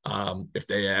 if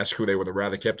they ask who they would have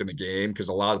rather kept in the game, because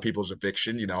a lot of people's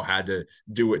eviction, had to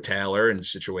do with Taylor in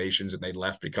situations and they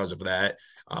left because of that.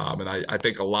 And I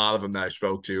think a lot of them that I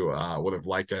spoke to would have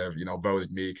liked to have,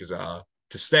 voted me because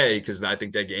to stay because I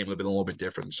think their game would have been a little bit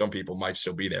different. Some people might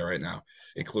still be there right now,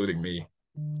 including me.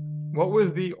 What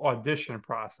was the audition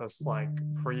process like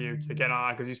for you to get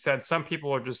on? Because you said some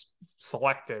people are just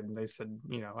selected and they said,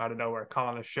 out of nowhere, come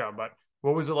on the show. But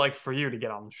what was it like for you to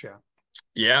get on the show?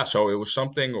 Yeah, so it was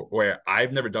something where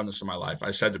I've never done this in my life.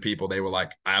 I said to people, they were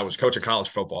like, I was coaching college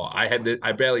football. I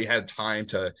barely had time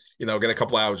to, get a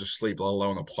couple hours of sleep, let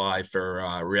alone apply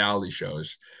for reality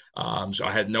shows. So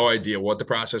I had no idea what the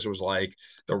process was like.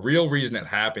 The real reason it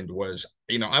happened was,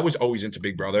 I was always into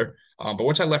Big Brother. But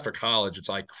once I left for college, it's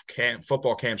like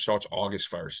football camp starts August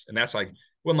 1st. And that's like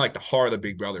when like the heart of the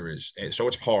Big Brother is. And so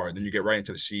it's hard. Then you get right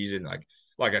into the season.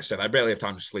 Like I said, I barely have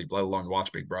time to sleep, let alone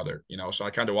watch Big Brother, So I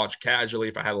kind of watch casually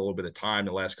if I had a little bit of time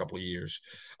the last couple of years.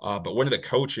 But one of the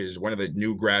coaches, one of the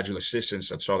new graduate assistants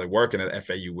that started working at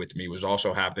FAU with me was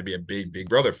also happened to be a big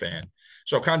Brother fan.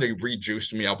 So it kind of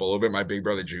rejuiced me up a little bit, my Big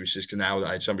Brother juices, because now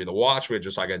I had somebody to watch with,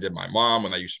 just like I did my mom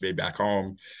when I used to be back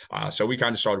home. So we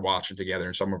kind of started watching together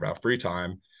in some of our free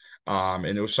time.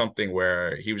 And it was something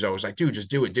where he was always like, dude, just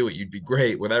do it. You'd be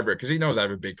great, whatever. Cause he knows I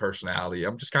have a big personality.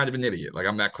 I'm just kind of an idiot. Like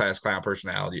I'm that class clown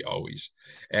personality always.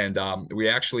 And we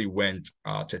actually went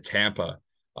to Tampa,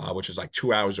 which is like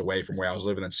 2 hours away from where I was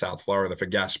living in South Florida for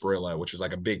Gasparilla, which is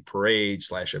like a big parade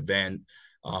 / event.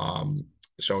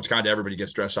 So it's kind of everybody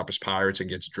gets dressed up as pirates and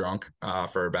gets drunk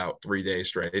for about 3 days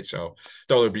straight. So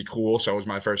thought it would be cool. So it was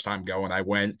my first time going. I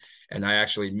went and I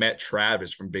actually met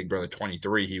Travis from Big Brother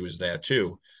 23. He was there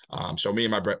too. So me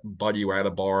and my buddy were at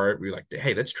a bar. We were like,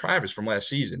 hey, that's Travis from last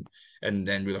season. And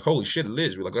then we were like, holy shit, it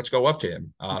is. We were like, let's go up to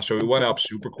him. So we went up,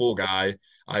 super cool guy.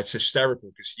 It's hysterical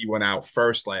because he went out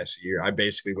first last year. I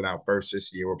basically went out first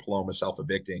this year with Paloma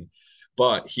self-evicting.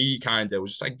 But he kind of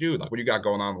was just like, dude, like, what do you got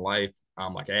going on in life?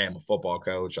 I'm like, hey, I'm a football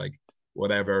coach, like,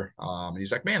 whatever. And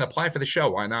he's like, man, apply for the show.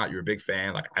 Why not? You're a big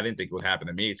fan. Like, I didn't think it would happen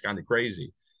to me. It's kind of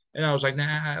crazy. And I was like,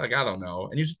 nah, like, I don't know.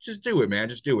 And he's just do it, man.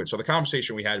 Just do it. So the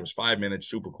conversation we had was 5 minutes,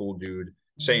 super cool dude.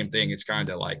 Same thing. It's kind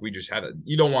of like we just had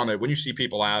you don't want to, when you see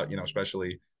people out,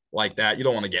 especially like that, you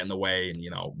don't want to get in the way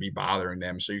and, be bothering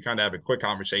them. So you kind of have a quick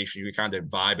conversation. You kind of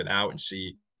vibe it out and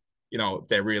see, if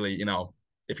they're really,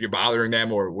 if you're bothering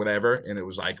them or whatever. And it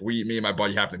was like me and my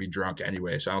buddy happened to be drunk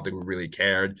anyway. So I don't think we really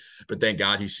cared. But thank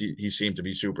God he seemed to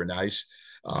be super nice.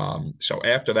 So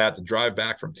after that, the drive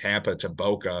back from Tampa to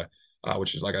Boca,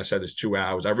 which is, like I said, is 2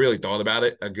 hours. I really thought about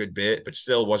it a good bit, but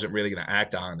still wasn't really going to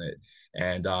act on it.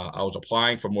 And I was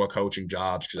applying for more coaching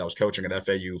jobs because I was coaching at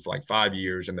FAU for like 5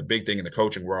 years. And the big thing in the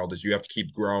coaching world is you have to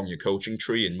keep growing your coaching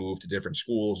tree and move to different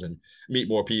schools and meet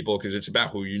more people because it's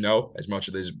about who you know as much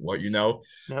as it is what you know.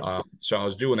 Yep. So I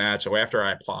was doing that. So after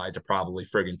I applied to probably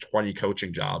friggin' 20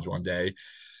 coaching jobs one day,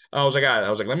 I was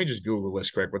like, let me just Google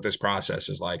this quick, what this process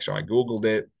is like. So I Googled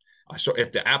it. So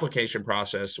if the application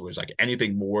process was like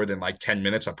anything more than like 10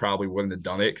 minutes, I probably wouldn't have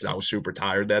done it because I was super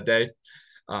tired that day.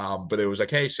 But it was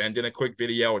like, hey, send in a quick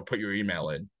video and put your email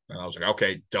in. And I was like,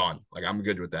 okay, done. Like, I'm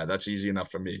good with that. That's easy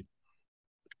enough for me.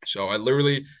 So I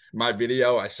literally, my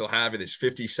video, I still have it, is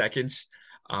 50 seconds.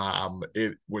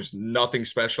 It was nothing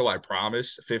special, I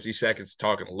promise. 50 seconds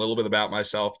talking a little bit about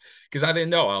myself because I didn't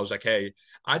know. I was like, hey,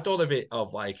 I thought of it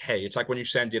of like, hey, it's like when you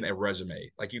send in a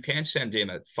resume. Like you can't send in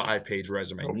a 5-page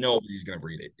resume. Nobody's going to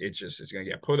read it. It's going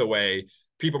to get put away.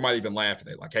 People might even laugh at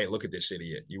it. Like, hey, look at this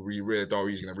idiot. You really thought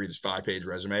he was going to read this 5-page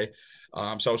resume.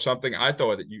 So something I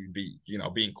thought that you'd be,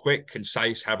 being quick,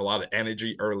 concise, have a lot of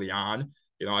energy early on.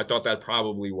 I thought that'd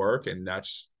probably work. And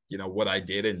that's, what I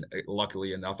did. And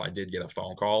luckily enough, I did get a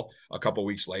phone call a couple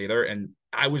weeks later. And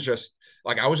I was just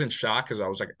like, I was in shock because I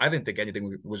was like, I didn't think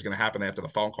anything was going to happen after the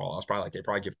phone call. I was probably like, they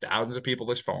probably give thousands of people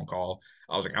this phone call.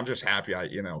 I was like, I'm just happy I,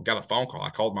 got a phone call. I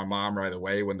called my mom right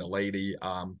away when the lady,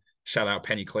 shout out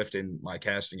Penny Clifton, my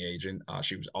casting agent.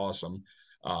 She was awesome.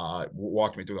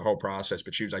 Walked me through the whole process,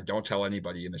 but she was like, don't tell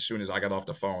anybody. And as soon as I got off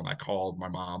the phone, I called my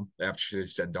mom after she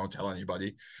said, don't tell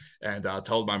anybody, and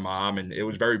told my mom. And it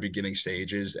was very beginning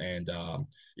stages. And,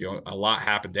 a lot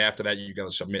happened after that. You got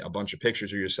to submit a bunch of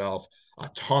pictures of yourself, a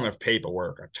ton of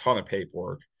paperwork.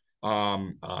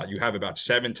 You have about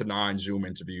 7 to 9 Zoom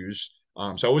interviews.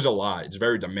 So it was a lot. It's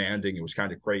very demanding. It was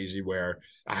kind of crazy where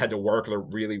I had to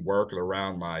really work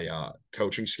around my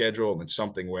coaching schedule. And it's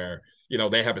something where,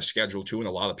 they have a schedule too, and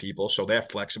a lot of people, so they're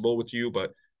flexible with you,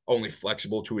 but only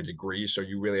flexible to a degree. So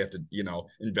you really have to,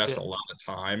 invest a lot of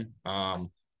time.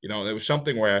 It was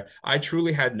something where I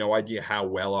truly had no idea how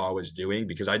well I was doing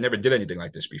because I never did anything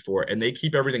like this before. And they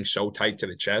keep everything so tight to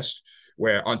the chest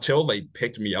where until they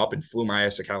picked me up and flew my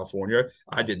ass to California,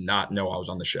 I did not know I was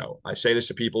on the show. I say this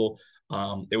to people.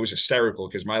 It was hysterical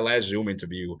because my last Zoom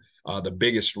interview, the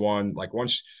biggest one, like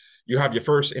once you have your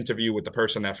first interview with the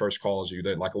person that first calls you,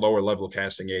 the like lower level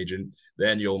casting agent.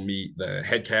 Then you'll meet the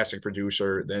head casting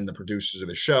producer, then the producers of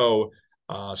the show,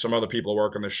 some other people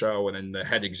work on the show, and then the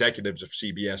head executives of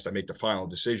CBS that make the final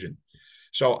decision.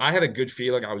 So I had a good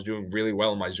feeling I was doing really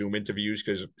well in my Zoom interviews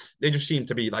because they just seemed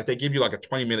to be like they give you like a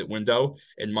 20-minute window,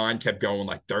 and mine kept going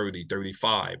like 30,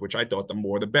 35, which I thought the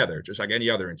more the better, just like any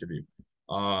other interview.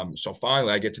 So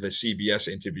finally I get to the CBS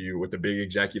interview with the big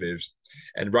executives,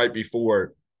 and right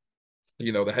before,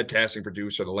 the head casting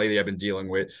producer, the lady I've been dealing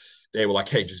with, they were like,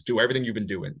 hey, just do everything you've been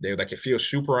doing. They were like, it feels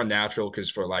super unnatural because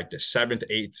for like the seventh,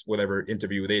 eighth, whatever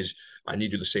interview it is, I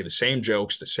need you to say the same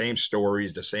jokes, the same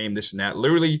stories, the same this and that.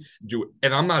 Literally do it.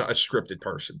 And I'm not a scripted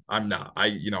person. I'm not.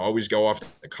 I always go off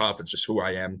the cuff. It's just who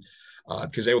I am.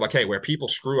 Because they were like, hey, where people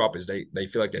screw up is they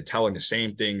feel like they're telling the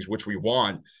same things, which we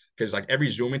want. Because like every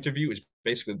Zoom interview is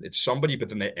basically it's somebody, but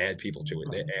then they add people to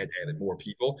it. They added more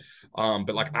people.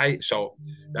 But like so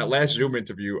that last Zoom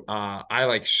interview, I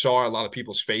like saw a lot of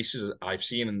people's faces I've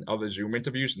seen in other Zoom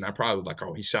interviews, and I probably like,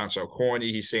 oh, he sounds so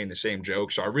corny. He's saying the same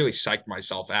joke. So I really psyched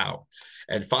myself out.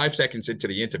 And 5 seconds into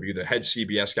the interview, the head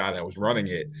CBS guy that was running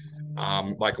it,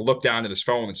 like looked down at his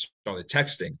phone and started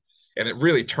texting. And it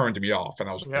really turned me off. And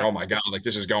I was like, oh my God, like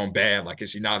this is going bad. Like,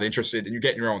 is he not interested? And you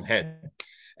get in your own head.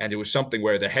 And it was something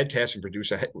where the head casting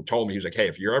producer told me, he was like, hey,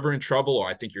 if you're ever in trouble or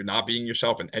I think you're not being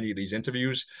yourself in any of these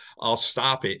interviews, I'll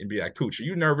stop it and be like, Pooch, are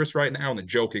you nervous right now, in a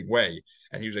joking way?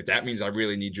 And he was like, that means I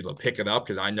really need you to pick it up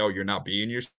because I know you're not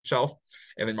being yourself.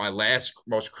 And in my last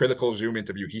most critical Zoom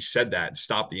interview, he said that and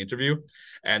stopped the interview.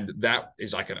 And that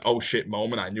is like an oh shit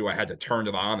moment. I knew I had to turn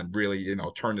it on and really,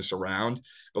 turn this around.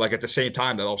 But like at the same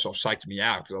time, that also psyched me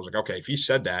out because I was like, okay, if he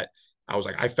said that, I was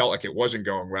like, I felt like it wasn't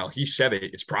going well. He said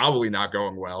it. It's probably not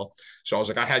going well. So I was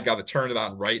like, I had got to turn it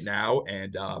on right now.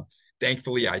 And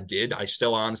thankfully I did. I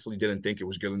still honestly didn't think it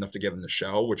was good enough to get on the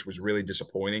show, which was really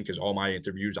disappointing because all my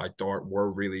interviews I thought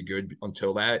were really good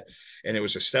until that. And it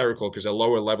was hysterical because a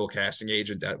lower level casting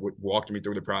agent that walked me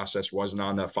through the process wasn't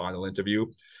on the final interview.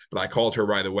 But I called her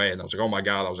right away and I was like, oh my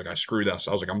God. I was like, I screwed us.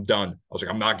 I was like, I'm done. I was like,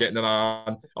 I'm not getting it on.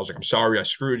 I was like, I'm sorry. I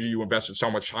screwed you. You invested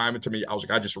so much time into me. I was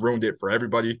like, I just ruined it for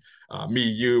everybody. Me,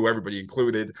 you, everybody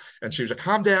included. And she was like,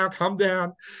 calm down, calm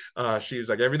down. She was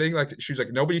like, everything, like, she was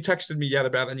like, nobody texted me yet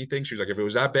about anything. She was like, if it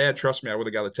was that bad, trust me, I would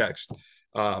have got a text.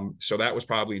 So that was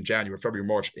probably in January, February,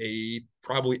 March,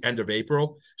 probably end of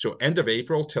April. So end of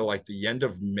April till like the end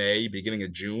of May, beginning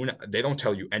of June, they don't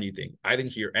tell you anything. I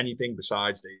didn't hear anything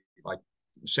besides they like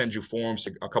send you forms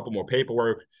to a couple more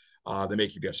paperwork. They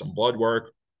make you get some blood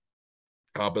work.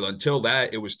 But until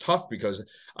that, it was tough because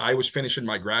I was finishing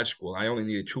my grad school. I only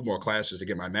needed 2 more classes to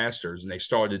get my master's, and they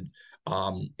started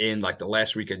in like the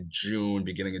last week of June,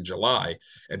 beginning of July.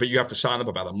 But you have to sign up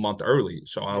about a month early.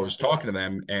 So I was talking to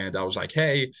them, and I was like,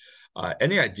 "Hey,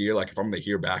 any idea like if I'm going to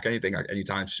hear back anything like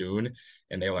anytime soon?"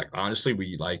 And they were like, "Honestly,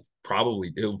 we like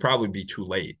it'll probably be too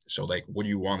late. So like, what do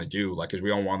you want to do? Like, because we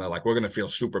don't want to like we're going to feel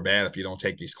super bad if you don't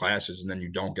take these classes and then you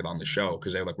don't get on the show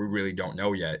because they're like we really don't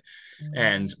know yet."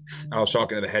 And I was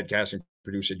talking to the head casting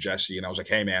producer Jesse, and I was like,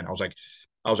 "Hey man," I was like,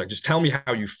 just tell me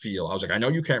how you feel. I was like, I know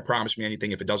you can't promise me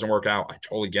anything. If it doesn't work out, I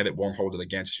totally get it. Won't hold it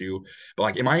against you. But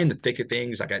like, am I in the thick of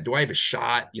things? Like, do I have a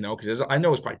shot? Because I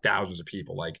know it's probably thousands of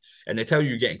people. Like, and they tell you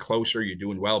you're getting closer, you're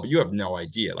doing well, but you have no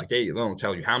idea. Like, they don't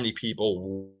tell you how many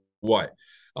people, what.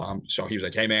 So he was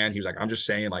like, hey man, he was like, I'm just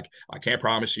saying, like, I can't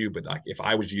promise you, but like if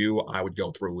I was you, I would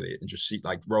go through with it and just see,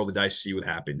 like, roll the dice, see what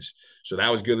happens. So that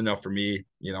was good enough for me.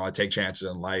 I take chances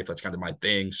in life. That's kind of my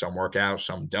thing. Some work out,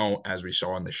 some don't, as we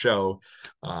saw in the show.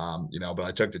 But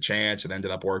I took the chance and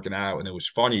ended up working out. And it was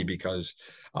funny because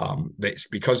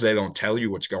because they don't tell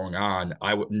you what's going on,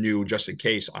 I knew just in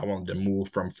case I wanted to move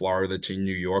from Florida to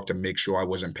New York to make sure I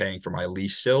wasn't paying for my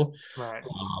lease still. Right.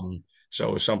 So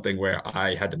it was something where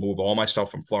I had to move all my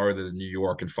stuff from Florida to New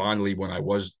York. And finally, when I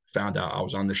found out I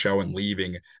was on the show and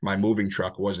leaving, my moving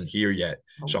truck wasn't here yet.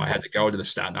 So I had to go to the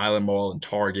Staten Island Mall and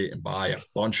Target and buy a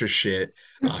bunch of shit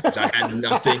because I had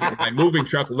nothing. My moving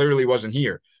truck literally wasn't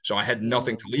here. So I had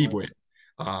nothing to leave with.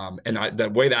 And the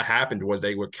way that happened was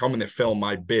they were coming to film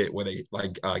my bit where they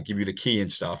like give you the key and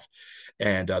stuff.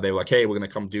 And they were like, hey, we're going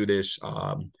to come do this.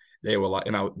 They were like,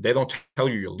 they don't tell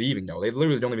you you're leaving though. They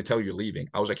literally don't even tell you you're leaving.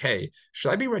 I was like, hey, should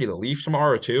I be ready to leave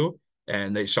tomorrow too?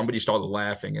 And somebody started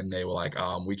laughing and they were like,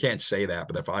 we can't say that,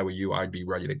 but if I were you, I'd be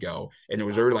ready to go. And it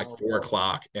was already like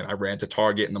 4:00 and I ran to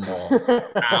Target in the mall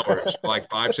hours, like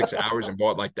 5-6 hours, and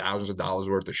bought like thousands of dollars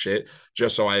worth of shit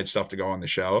just so I had stuff to go on the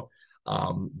show.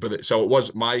 So it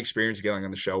was my experience getting on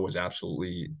the show was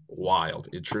absolutely wild.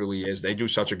 It truly is. They do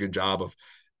such a good job of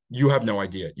You have no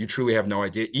idea. You truly have no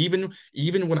idea. Even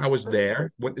when I was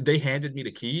there, when they handed me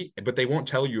the key, but they won't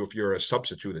tell you if you're a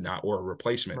substitute or not or a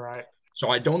replacement. Right. So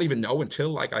I don't even know until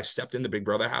like I stepped in the Big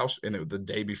Brother house and the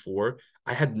day before.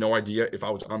 I had no idea if I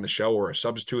was on the show or a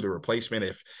substitute or replacement.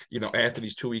 If, after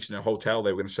these 2 weeks in a hotel,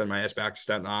 they were going to send my ass back to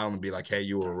Staten Island and be like, hey,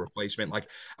 you were a replacement. Like,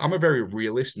 I'm a very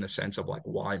realist in the sense of like,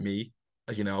 why me?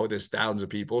 There's thousands of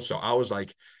people. So I was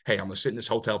like, hey, I'm going to sit in this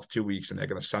hotel for 2 weeks and they're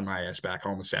going to send my ass back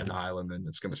home to Staten Island and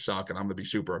it's going to suck and I'm going to be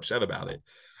super upset about it.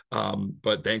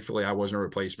 But thankfully I wasn't a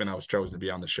replacement. I was chosen to be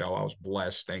on the show. I was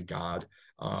blessed, thank God.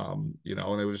 And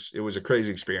it was a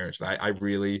crazy experience. I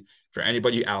really, for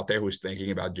anybody out there who's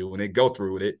thinking about doing it, go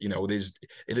through with it.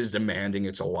 It is demanding.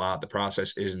 It's a lot. The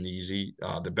process isn't easy.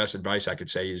 The best advice I could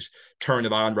say is turn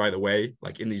it on right away.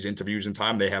 Like in these interviews in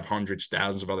time, they have hundreds,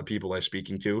 thousands of other people they're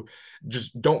speaking to.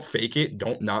 Just don't fake it.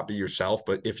 Don't not be yourself.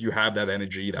 But if you have that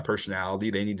energy, that personality,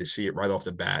 they need to see it right off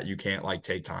the bat. You can't like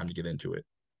take time to get into it.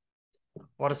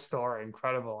 What a story.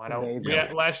 Incredible. I know Amazing.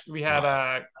 we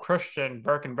had Christian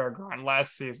Birkenberger on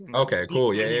last season. Okay,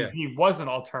 cool. Yeah. He was an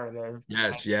alternative.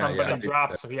 Yes, Somebody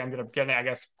dropped, so he ended up getting, I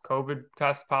guess, COVID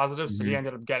test positive. So he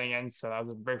ended up getting in. So that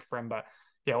was a big for him. But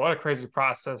yeah, what a crazy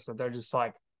process that they're just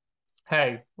like,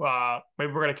 hey,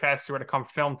 maybe we're gonna cast you to come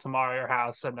film tomorrow at your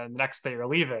house, and then the next day you're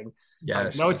leaving.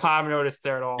 Yes. No time notice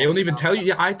there at all. They don't even tell you.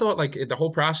 Yeah, I thought like the whole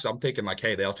process, I'm thinking like,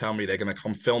 hey, they'll tell me they're going to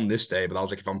come film this day. But I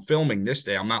was like, if I'm filming this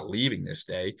day, I'm not leaving this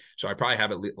day. So I probably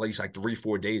have at least like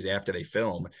 3-4 days after they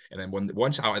film. And then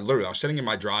once I was sitting in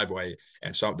my driveway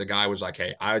and the guy was like,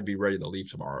 hey, I'd be ready to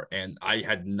leave tomorrow. And I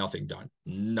had nothing done.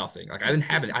 Nothing. Like I didn't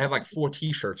have it. I had like 4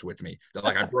 t-shirts with me that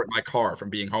like I brought my car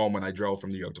from being home when I drove from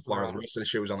New York to Florida. The rest of the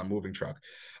shit was on the moving truck.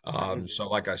 So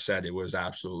like I said, it was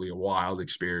absolutely a wild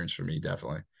experience for me.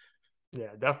 Definitely. Yeah,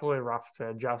 definitely rough to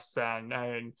adjust.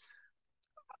 And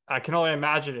I can only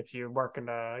imagine if you work in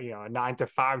a 9 to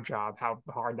 5 job, how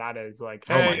hard that is. Like,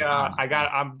 hey,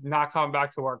 I'm not coming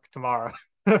back to work tomorrow.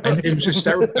 And it was just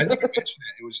terrible. I think I mentioned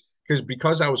that. It was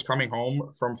because I was coming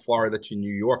home from Florida to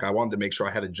New York. I wanted to make sure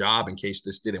I had a job in case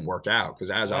this didn't work out.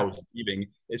 Because as I was leaving,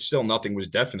 it's still nothing was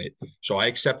definite. So I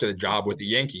accepted a job with the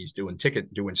Yankees doing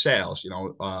sales.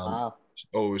 Wow.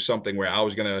 It was something where I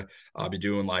was gonna be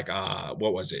doing like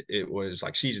what was it? It was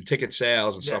like season ticket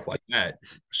sales and stuff like that.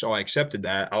 So I accepted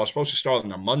that. I was supposed to start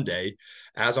on a Monday.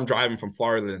 As I'm driving from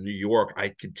Florida to New York, I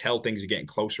could tell things are getting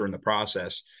closer in the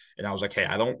process. And I was like, hey,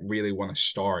 I don't really want to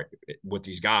start with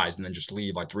these guys and then just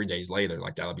leave like 3 days later.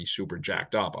 Like that'll be super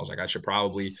jacked up. I was like, I should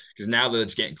probably, because now that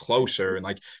it's getting closer and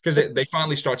like, because they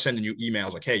finally start sending you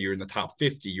emails like, hey, you're in the top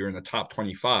 50, you're in the top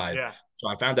 25. Yeah. So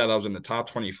I found out I was in the top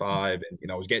 25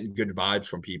 and, I was getting good vibes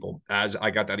from people as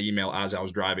I got that email as I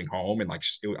was driving home. And like,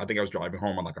 I think I was driving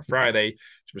home on like a Friday.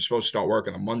 So we're supposed to start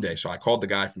working on Monday. So I called the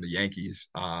guy from the Yankees.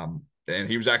 And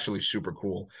he was actually super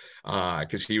cool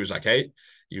because he was like, hey,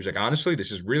 honestly,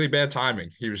 this is really bad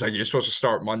timing. He was like, you're supposed to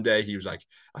start Monday. He was like,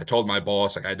 I told my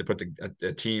boss, like I had to put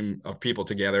a team of people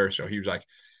together. So he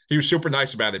was super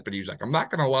nice about it, but he was like, I'm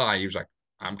not going to lie. He was like,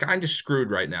 I'm kind of screwed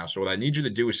right now. So what I need you to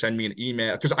do is send me an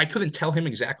email because I couldn't tell him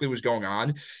exactly what was going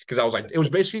on because I was like, it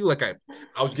was basically like I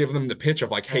was giving him the pitch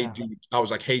of like, hey, dude, I was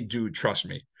like, hey, dude, trust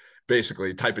me,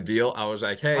 basically type of deal. I was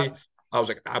like, hey,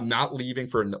 I'm not leaving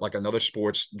for like another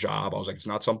sports job. I was like, it's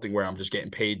not something where I'm just getting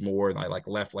paid more and I like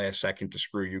left last second to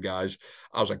screw you guys.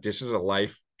 I was like, this is a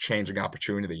life-changing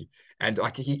opportunity. And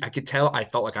like I could tell, I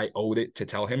felt like I owed it to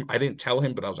tell him. I didn't tell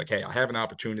him, but I was like, hey, I have an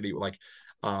opportunity like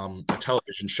a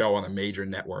television show on a major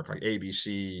network like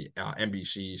ABC,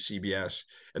 NBC, CBS.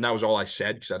 And that was all I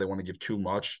said because I didn't want to give too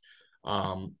much.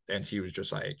 And he was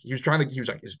just like, he was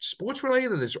like, is it sports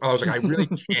related? I was like, I really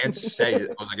can't say it.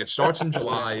 I was like, it starts in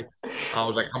July. I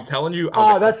was like, I'm telling you.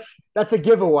 That's a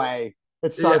giveaway.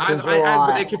 It starts in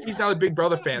July. If he's not a Big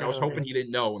Brother fan, I was hoping he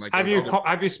didn't know. And like,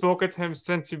 have you spoken to him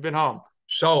since you've been home?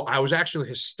 So I was actually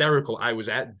hysterical. I was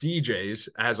at DJ's.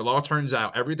 As it all turns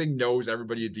out, everything knows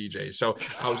everybody at DJ's. So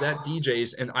I was at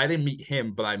DJ's and I didn't meet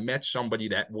him, but I met somebody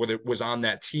that was on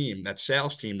that team, that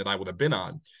sales team that I would have been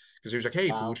on. Because he was like, hey,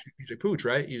 Pooch. He's like, Pooch,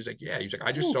 right? He was like, yeah. He's like,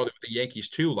 I just started with the Yankees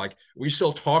too. Like, we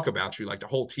still talk about you, like the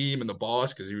whole team and the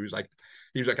boss. Because he was like,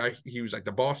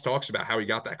 the boss talks about how he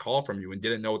got that call from you and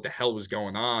didn't know what the hell was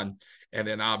going on. And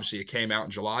then obviously it came out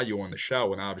in July, you were on the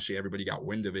show, and obviously everybody got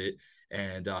wind of it.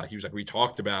 And he was like, we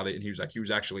talked about it, and he was like, he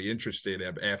was actually interested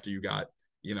after you got,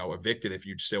 evicted, if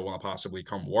you'd still want to possibly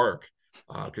come work.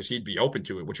 Because he'd be open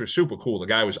to it, which was super cool. The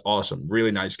guy was awesome,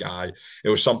 really nice guy. It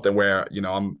was something where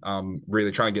I'm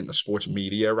really trying to get into sports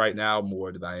media right now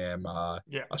more than I am,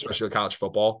 especially college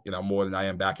football. More than I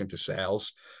am back into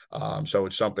sales. So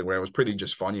it's something where it was pretty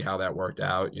just funny how that worked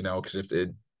out. Because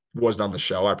wasn't on the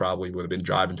show, I probably would have been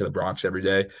driving to the Bronx every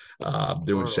day,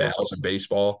 doing sales and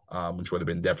baseball, which would have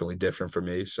been definitely different for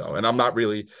me. So, and I'm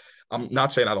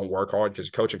not saying I don't work hard, because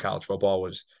coaching college football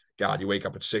was, God, you wake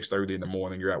up at 6:30 in the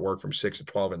morning, you're at work from 6 to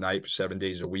 12 at night for 7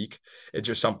 days a week. It's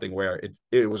just something where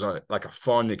it was like a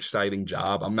fun, exciting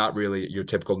job. I'm not really your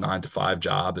typical 9 to 5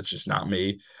 job. It's just not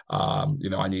me.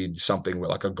 I need something with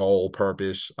like a goal,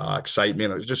 purpose,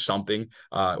 excitement. It's just something,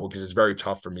 because it's very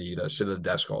tough for me to sit at a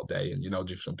desk all day and,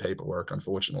 do some paperwork,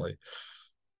 unfortunately.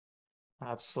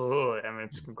 Absolutely. I mean,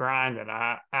 it's grinding.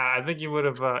 I think you would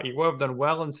have done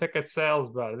well in ticket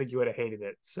sales, but I think you would have hated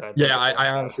it. So I think Yeah, I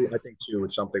honestly, I think too,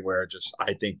 it's something where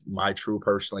I think my true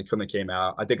personally couldn't have came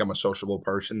out. I think I'm a sociable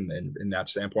person, and in that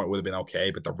standpoint would have been okay.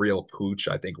 But the real Pooch,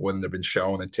 I think, wouldn't have been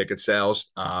shown in ticket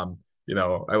sales. I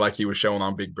like he was shown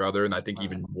on Big Brother, and I think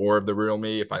even more of the real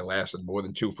me, if I lasted more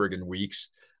than 2 friggin' weeks,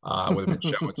 would have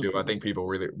been shown too. I think people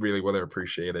really, really would have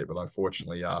appreciated it, but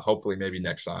unfortunately, hopefully, maybe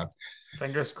next time.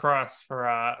 fingers crossed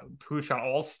for Pooch on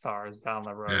All Stars down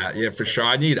the road. Yeah, for sure.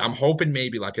 I'm hoping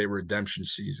maybe like a redemption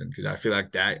season, because I feel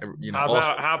like that, How also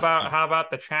about how about how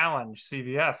about the challenge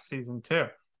CBS season 2?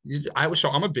 I was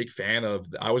a big fan of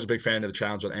the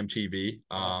challenge on MTV.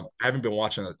 I haven't been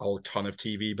watching a whole ton of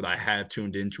TV, but I have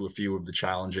tuned into a few of the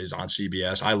challenges on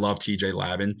CBS. I love TJ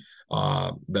Lavin,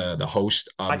 the host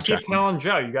of I the keep challenge. telling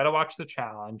Joe, you got to watch the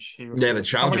challenge. Yeah, the So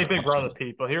challenge many is Big Brother awesome.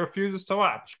 people. He refuses to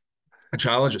watch. A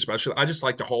challenge, especially. I just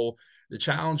like the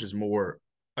challenge is more.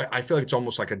 I feel like it's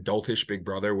almost like adultish Big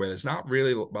Brother, where there's not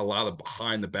really a lot of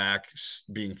behind the back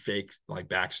being fake, like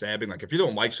backstabbing. Like if you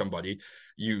don't like somebody,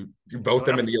 you vote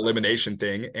them in the elimination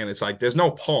thing, and it's like there's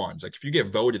no pawns. Like if you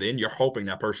get voted in, you're hoping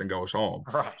that person goes home.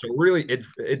 Right. So really,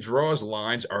 it draws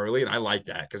lines early, and I like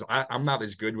that, because I'm not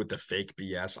as good with the fake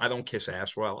BS. I don't kiss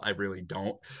ass well. I really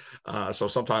don't. So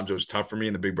sometimes it was tough for me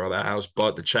in the Big Brother house,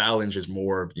 but the challenge is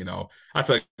more of, I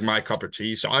feel like my cup of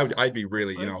tea. So I'd be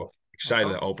really,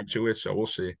 excited and open to it. So we'll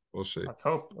see. We'll see. Let's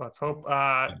hope. Let's hope.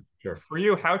 Sure. For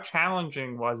you, how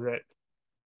challenging was it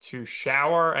to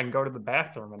shower and go to the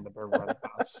bathroom in the Big Brother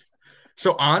house?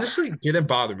 So honestly, it didn't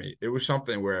bother me. It was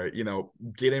something where,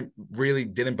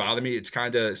 didn't bother me. It's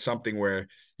kind of something where,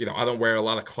 I don't wear a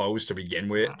lot of clothes to begin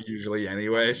with, usually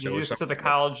anyway. So You're used to the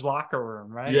college locker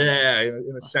room, right? Yeah,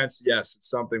 in a sense, yes.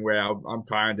 It's something where I'm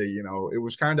kind of, it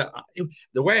was kind of,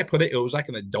 the way I put it, it was like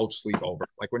an adult sleepover.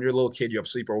 Like when you're a little kid, you have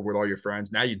sleepover with all your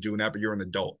friends. Now you're doing that, but you're an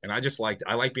adult. And I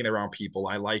like being around people.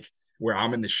 I like where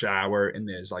I'm in the shower and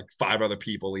there's like 5 other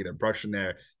people either brushing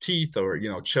their teeth or,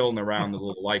 chilling around the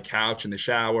little light couch in the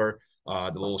shower,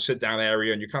 the little sit down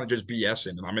area, and you're kind of just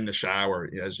BSing. And I'm in the shower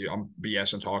I'm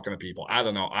BSing, talking to people. I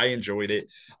don't know. I enjoyed it.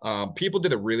 People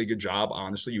did a really good job.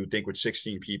 Honestly, you would think with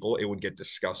 16 people, it would get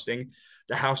disgusting.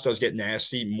 The house does get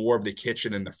nasty, more of the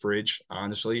kitchen and the fridge,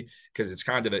 honestly, because it's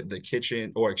kind of the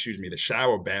kitchen, or excuse me, the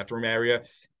shower bathroom area.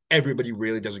 Everybody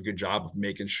really does a good job of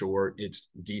making sure it's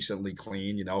decently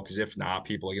clean, because if not,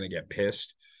 people are going to get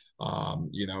pissed. So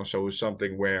it was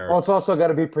something where. Well, it's also got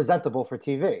to be presentable for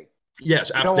TV.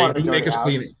 Yes, You don't want a dirty house.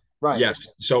 clean. Right. Yes.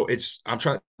 So I'm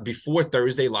trying before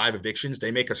Thursday live evictions,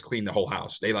 they make us clean the whole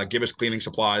house. They like give us cleaning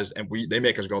supplies, and they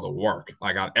make us go to work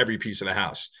like on every piece of the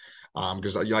house.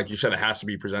 Because like you said, it has to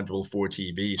be presentable for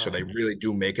TV. So they really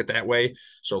do make it that way.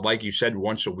 So like you said,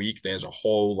 once a week, there's a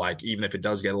whole, like, even if it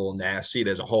does get a little nasty,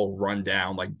 there's a whole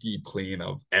rundown, like deep clean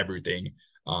of everything.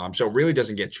 So it really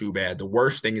doesn't get too bad. The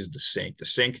worst thing is the sink. The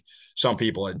sink, some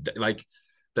people are like,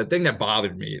 the thing that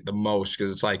bothered me the most,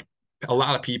 because it's like, a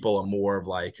lot of people are more of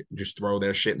like, just throw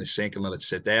their shit in the sink and let it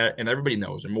sit there. And everybody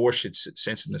knows the more shit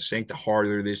sits in the sink, the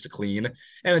harder it is to clean.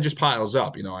 And it just piles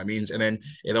up, you know what I mean? And then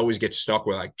it always gets stuck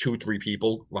with like 2-3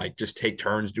 people, like just take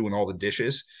turns doing all the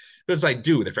dishes. But it's like,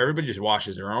 dude, if everybody just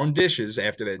washes their own dishes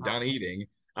after they're done eating,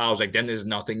 I was like, then there's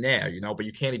nothing there, but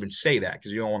you can't even say that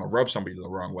because you don't want to rub somebody the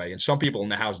wrong way. And some people in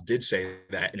the house did say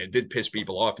that, and it did piss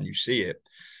people off, and you see it.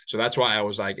 So that's why I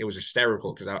was like, it was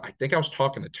hysterical, because I think I was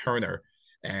talking to Turner.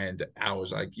 And I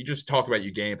was like, you just talk about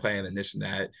your game plan and this and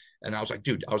that. And I was like,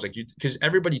 dude, because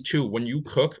everybody too, when you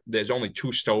cook, there's only 2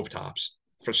 stovetops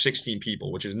for 16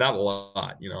 people, which is not a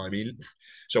lot, you know what I mean?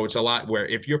 So it's a lot where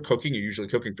if you're cooking, you're usually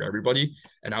cooking for everybody.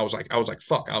 And I was like,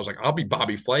 fuck. I was like, I'll be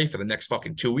Bobby Flay for the next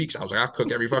fucking 2 weeks. I was like, I'll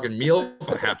cook every fucking meal if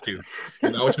I have to.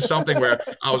 It's just something where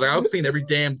I was like, I'll clean every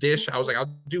damn dish. I was like,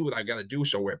 I'll do what I got to do.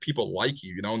 So where people like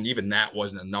you, and even that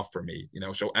wasn't enough for me,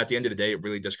 So at the end of the day, it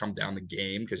really does come down to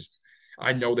game, because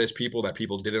I know there's people that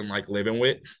people didn't like living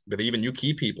with, but even you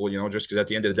keep people, just because at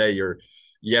the end of the day,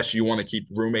 you want to keep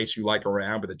roommates you like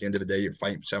around, but at the end of the day, you're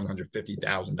fighting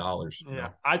 $750,000. Yeah.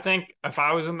 I think if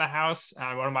I was in the house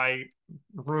and one of my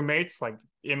roommates, like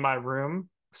in my room,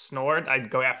 snored, I'd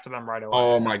go after them right away.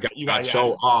 Oh my You got God. yeah.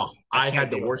 So I I can't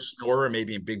had the deal with worst snorer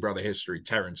maybe in Big Brother history,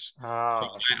 Terrence. it. So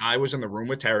I was in the room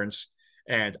with Terrence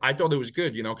and I thought it was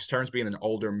good, because Terrence being an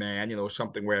older man,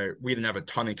 something where we didn't have a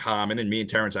ton in common. And me and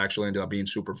Terrence actually ended up being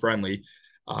super friendly.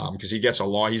 Because he gets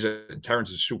along. Terrence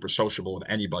is super sociable with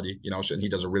anybody, and he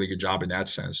does a really good job in that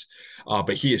sense.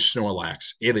 But he is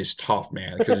Snorlax. It is tough,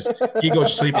 man, because he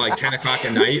goes to sleep at like 10 o'clock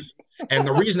at night. And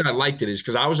the reason I liked it is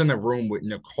because I was in the room with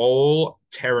Nicole,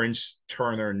 Terrence,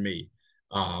 Turner, and me.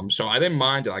 So I didn't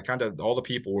mind it. I kind of all the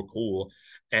people were cool.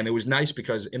 And it was nice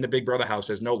because in the Big Brother house,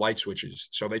 there's no light switches.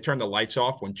 So they turn the lights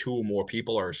off when two or more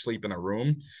people are asleep in a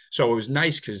room. So it was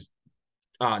nice because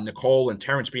Nicole and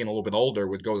Terrence being a little bit older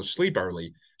would go to sleep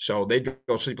early. So they'd go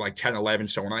to sleep like 10, 11.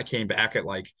 So when I came back at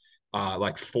like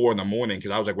 4 a.m,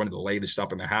 because I was like one of the latest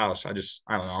up in the house, I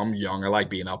don't know, I'm young. I like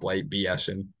being up late,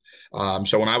 BSing.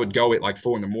 So when I would go at like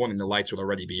 4 a.m, the lights would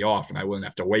already be off and I wouldn't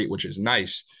have to wait, which is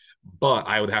nice. But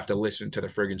I would have to listen to the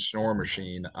friggin' snore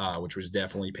machine, which was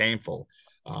definitely painful.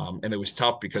 And it was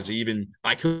tough because even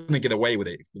I couldn't get away with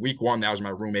it. Week 1, that was my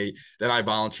roommate. Then I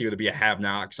volunteered to be a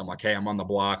have-not because I'm like, hey, I'm on the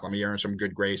block. Let me earn some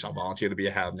good grace. I'll volunteer to be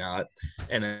a have-not.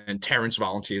 And then Terrence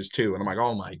volunteers too. And I'm like,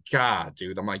 oh my God,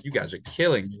 dude. I'm like, you guys are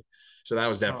killing me. So that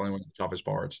was definitely one of the toughest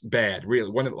parts. Bad,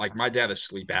 really. Like my dad has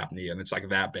sleep apnea, and it's like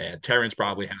that bad. Terrence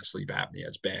probably has sleep apnea.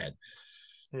 It's bad.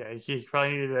 Yeah, he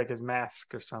probably needed like his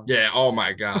mask or something. Yeah. Oh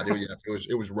my God.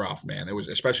 It was rough, man. It was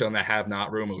especially in the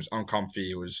have-not room. It was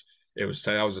uncomfy. That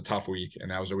was a tough week,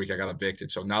 and that was the week I got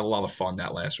evicted. So not a lot of fun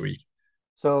that last week.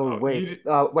 So wait,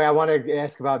 I want to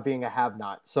ask about being a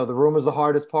have-not. So the room is the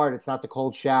hardest part. It's not the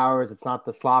cold showers. It's not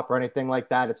the slop or anything like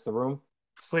that. It's the room.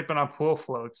 sleeping on pool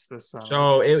floats this summer.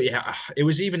 So it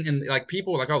was even in like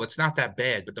people were like, oh, it's not that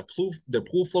bad, but the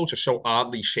pool floats are so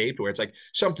oddly shaped where it's like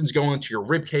something's going into your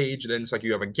rib cage, and then it's like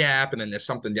you have a gap, and then there's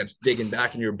something that's digging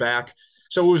back in your back.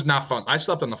 So it was not fun. I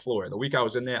slept on the floor. The week I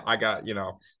was in there, I got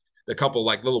the couple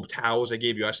like little towels they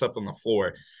gave you. I slept on the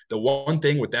floor. The one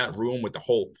thing with that room with the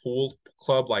whole pool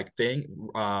club like thing,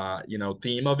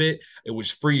 theme of it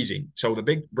was freezing. So the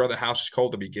Big Brother house is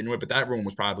cold to begin with, but that room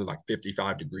was probably like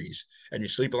 55 degrees, and you're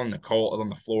sleeping on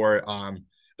the floor.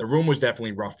 The room was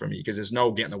definitely rough for me because there's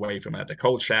no getting away from that. The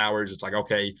cold showers, it's like,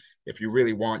 okay, if you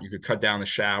really want, you could cut down the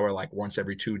shower like once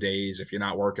every 2 days if you're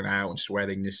not working out and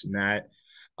sweating this and that.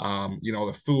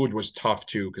 The food was tough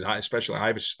too because I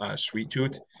have a sweet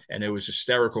tooth, and it was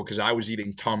hysterical because I was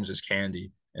eating Tums as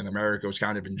candy, and America was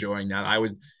kind of enjoying that.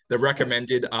 The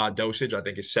recommended dosage I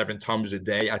think is 7 Tums a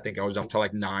day. I think I was up to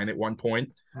like 9 at one point,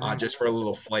 just for a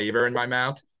little flavor in my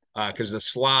mouth, because the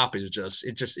slop is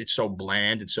it's so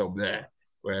bland, it's so bleh,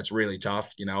 where it's really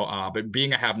tough, But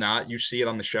being a have-not, you see it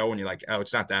on the show and you're like, oh,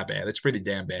 it's not that bad. It's pretty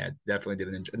damn bad. Definitely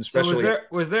didn't enjoy, and So especially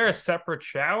was there a separate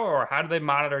shower, or how do they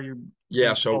monitor you yeah,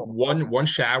 being so cold? one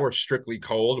shower is strictly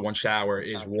cold, one shower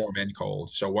is warm and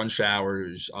cold. So one shower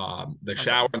is the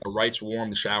shower on the right's warm,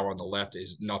 the shower on the left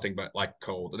is nothing but like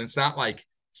cold. And it's not like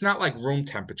room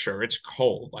temperature, it's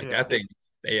cold. Like that thing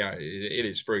it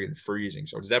is friggin' freezing.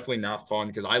 So it's definitely not fun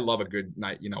because I love a good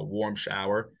night, warm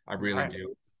shower. I really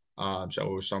do. So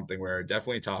it was something where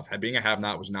definitely tough. Being a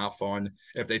have-not was not fun.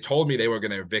 If they told me they were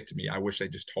going to evict me, I wish they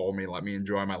just told me, let me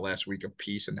enjoy my last week of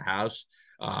peace in the house.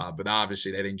 But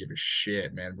obviously they didn't give a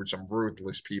shit, man. We're some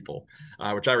ruthless people,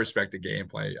 which I respect the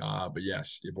gameplay. But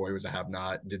yes, your boy was a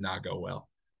have-not, did not go well.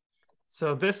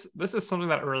 So this is something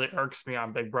that really irks me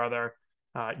on Big Brother.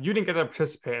 You didn't get to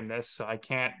participate in this, so I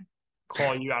can't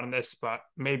call you out on this, but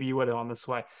maybe you would have on this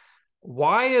way.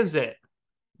 Why is it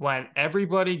when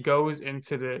everybody goes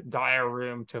into the dire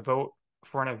room to vote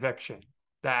for an eviction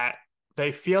that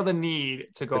they feel the need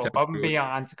to go above and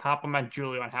beyond to compliment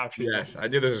Julie on how she's Yes, I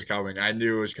knew this was coming. I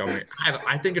knew it was coming.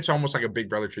 I think it's almost like a Big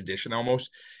Brother tradition almost.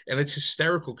 And it's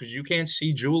hysterical because you can't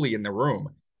see Julie in the room.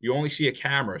 You only see a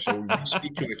camera. So we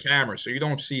speak to the camera. So you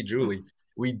don't see Julie.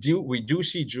 We do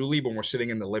see Julie when we're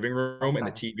sitting in the living room and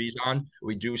the TV's on.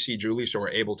 We do see Julie, so we're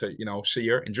able to, see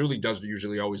her. And Julie does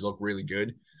usually always look really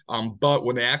good. But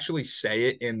when they actually say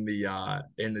it in the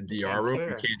DR room,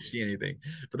 you can't see anything.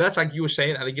 But that's like you were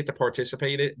saying, I didn't get to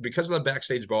participate in it because of the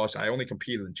backstage boss. I only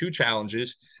competed in 2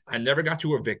 challenges. I never got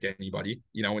to evict anybody,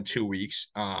 in 2 weeks.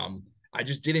 I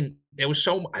just didn't. It was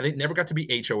so I didn't never got to be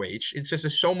HOH. It's just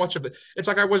so much of it. It's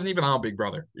like I wasn't even on Big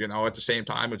Brother. At the same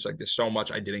time, it's like there's so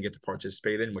much I didn't get to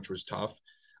participate in, which was tough.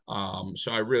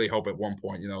 So I really hope at one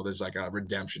point, there's like a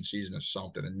redemption season or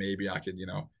something, and maybe I could,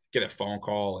 get a phone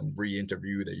call and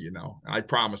re-interview the. I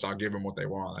promise I'll give them what they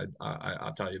want.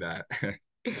 I'll tell you that.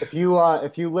 If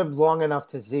you lived long enough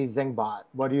to see Zingbot,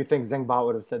 what do you think Zingbot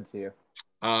would have said to you?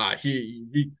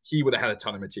 He would have had a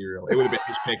ton of material. It would have been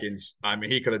his pickings. I mean,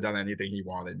 he could have done anything he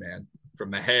wanted, man.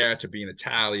 from the hair to being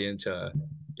Italian to,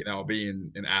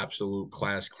 being an absolute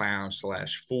class clown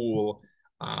 / fool,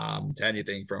 to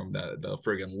anything from the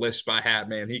friggin' lisp I had,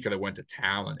 man. He could have went to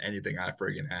town on anything I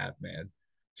friggin' have, man.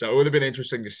 So it would have been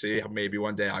interesting to see. Maybe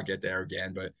one day I'll get there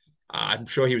again, but I'm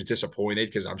sure he was disappointed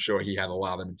because I'm sure he had a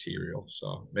lot of material.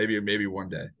 So maybe one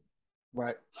day.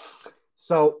 Right.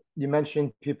 So you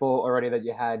mentioned people already that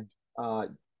you had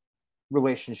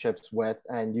relationships with,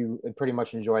 and you pretty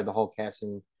much enjoyed the whole cast,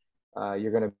 and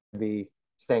you're going to be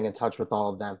staying in touch with all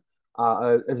of them.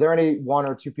 Is there any one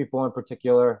or two people in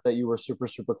particular that you were super,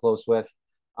 super close with,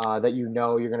 that you're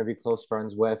going to be close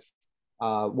friends with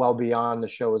well beyond the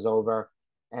show is over?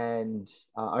 And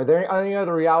are there any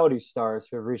other reality stars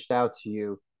who have reached out to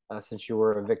you since you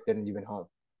were evicted and you've been home?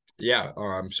 Yeah.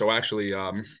 So actually,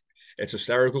 it's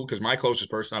hysterical because my closest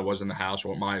person I was in the house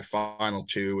with my final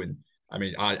two, and I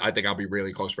mean, I think I'll be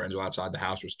really close friends with outside the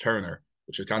house, was Turner,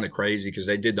 which is kind of crazy because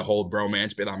they did the whole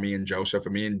bromance bit on me and Joseph.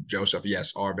 And me and Joseph,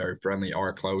 yes, are very friendly,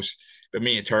 are close. But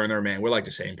me and Turner, man, we're like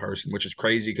the same person, which is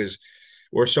crazy because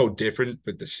we're so different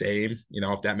but the same,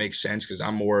 if that makes sense, because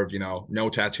I'm more of, no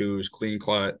tattoos, clean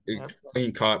cut,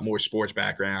 more sports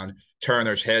background.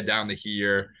 Turner's head down to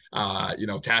here,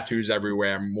 tattoos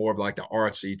everywhere. I'm more of like the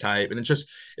artsy type. And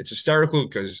it's hysterical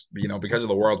because, because of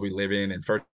the world we live in and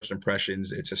first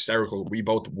impressions, it's hysterical. We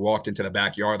both walked into the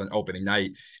backyard on opening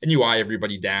night and you eye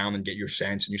everybody down and get your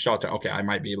sense and you start to, okay, I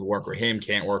might be able to work with him,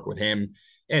 can't work with him.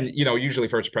 And, usually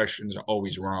first impressions are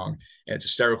always wrong. And it's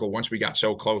hysterical. Once we got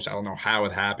so close, I don't know how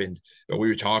it happened, but we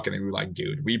were talking and we were like,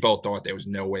 dude, we both thought there was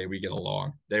no way we get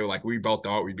along. They were like, we both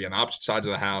thought we'd be on opposite sides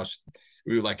of the house.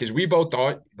 We were like, because we both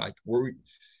thought like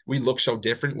we look so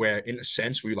different where in a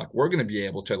sense we were like, we're going to be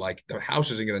able to, like, the house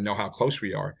isn't going to know how close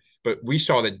we are. But we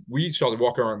started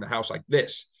walking around the house like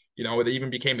this. It even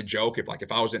became a joke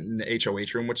if I was in the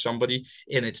HOH room with somebody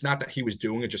and it's not that he was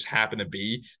doing it, just happened to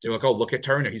be. They're like, oh, look at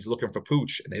Turner. He's looking for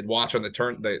Pooch. And they'd watch on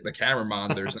the camera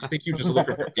monitors. And I think he was just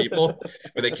looking for people.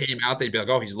 But they came out, they'd be like,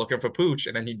 oh, he's looking for Pooch.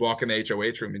 And then he'd walk in the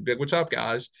HOH room and be like, what's up,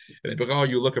 guys? And they'd be like, oh,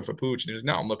 you're looking for Pooch. And he was,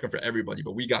 no, I'm looking for everybody.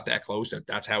 But we got that close.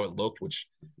 That's how it looked, which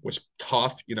was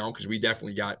tough, because we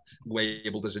definitely got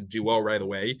labeled as a duo right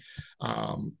away.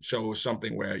 So it was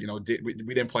something where,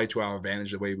 we didn't play to our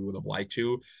advantage the way we would have liked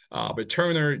to. But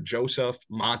Turner, Joseph,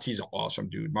 Monty's an awesome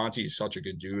dude. Monty is such a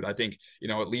good dude. I think,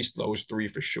 at least those three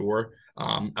for sure.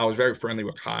 I was very friendly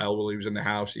with Kyle while he was in the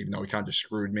house, even though he kind of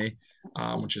screwed me,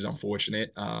 which is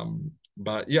unfortunate.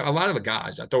 But yeah, a lot of the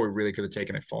guys, I thought we really could have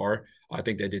taken it far. I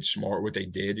think they did smart what they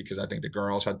did because I think the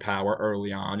girls had power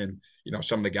early on and,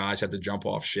 some of the guys had to jump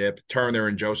off ship. Turner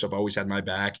and Joseph always had my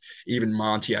back. Even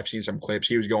Monty, I've seen some clips.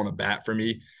 He was going to bat for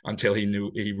me until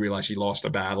he realized he lost the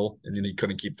battle and then he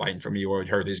couldn't keep fighting for me or it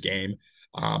hurt his game.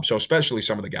 So especially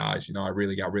some of the guys, I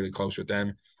really got really close with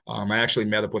them. I actually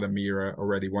met up with Amira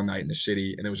already one night in the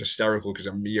city, and it was hysterical because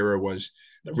Amira was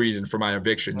the reason for my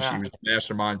eviction. Yeah. She was the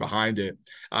mastermind behind it.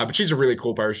 But she's a really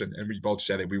cool person, and we both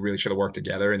said it. We really should have worked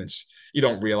together, and you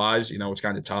don't realize, it's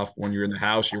kind of tough when you're in the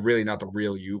house. You're really not the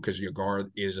real you because your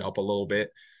guard is up a little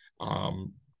bit.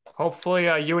 Hopefully,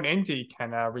 you and Indy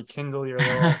can rekindle your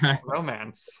little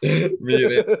romance.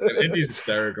 Indy's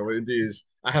hysterical.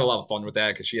 I had a lot of fun with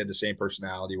that because she had the same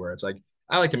personality where it's like,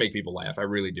 I like to make people laugh. I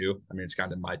really do. I mean, it's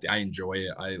kind of my thing. I enjoy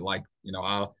it. I like,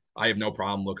 I have no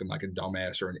problem looking like a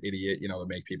dumbass or an idiot, to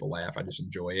make people laugh. I just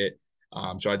enjoy it.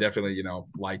 So I definitely,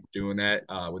 like doing that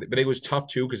with it. But it was tough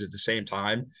too because at the same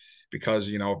time,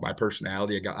 because of my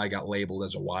personality, I got labeled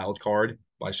as a wild card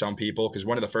by some people because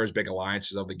one of the first big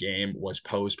alliances of the game was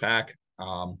Pose Pack,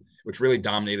 which really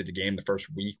dominated the game the first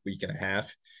week and a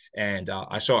half. And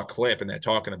I saw a clip and they're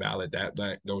talking about it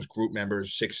that those group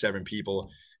members, 6-7 people,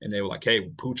 and they were like, hey,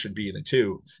 Pooch should be in the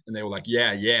 2. And they were like,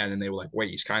 yeah. And then they were like, wait,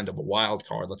 he's kind of a wild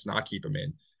card. Let's not keep him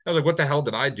in. I was like, what the hell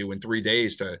did I do in 3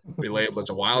 days to be labeled as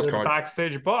a wild card?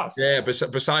 Backstage boss. Yeah,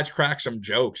 besides crack some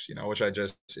jokes, which I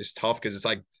just is tough because it's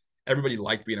like everybody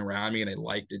liked being around me and they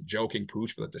liked it joking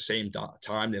Pooch, but at the same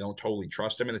time, they don't totally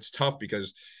trust him. And it's tough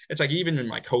because it's like even in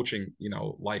my coaching,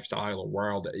 lifestyle or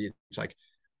world, it's like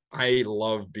I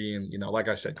love being, like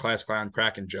I said, class clown,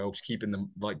 cracking jokes, keeping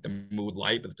the mood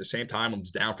light. But at the same time, when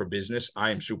it's down for business,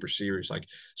 I am super serious. Like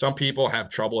some people have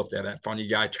trouble if they're that funny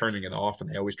guy turning it off and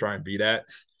they always try and be that.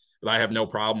 But I have no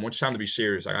problem. When it's time to be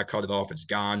serious, like I cut it off, it's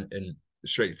gone and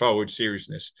straightforward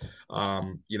seriousness.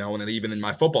 And then even in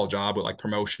my football job with like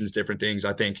promotions, different things,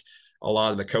 I think a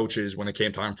lot of the coaches, when it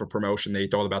came time for promotion, they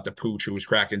thought about the Pooch who was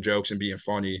cracking jokes and being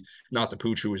funny, not the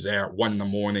Pooch who was there at 1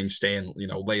 a.m, staying,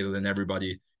 later than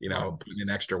everybody, putting in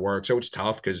extra work. So it's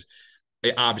tough because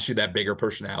obviously that bigger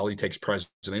personality takes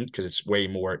precedent because it's way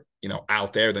more,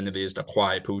 out there than it is the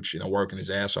quiet Pooch, working his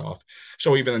ass off.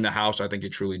 So even in the house, I think it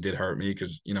truly did hurt me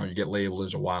because, you get labeled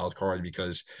as a wild card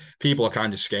because people are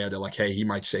kind of scared. They're like, hey, he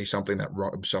might say something that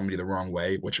rubs somebody the wrong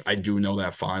way, which I do know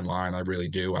that fine line. I really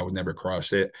do. I would never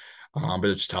cross it. But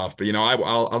it's tough. But,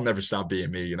 I'll never stop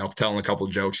being me, telling a couple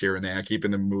of jokes here and there,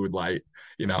 keeping the mood light,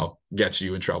 gets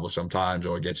you in trouble sometimes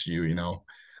or gets you,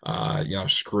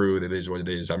 screwed. It is what it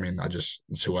is. I mean,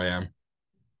 it's who I am.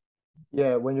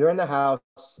 Yeah, when you're in the house,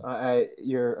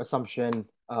 your assumption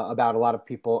about a lot of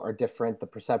people are different. The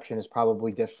perception is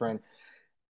probably different.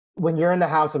 When you're in the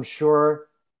house, I'm sure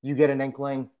you get an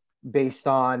inkling based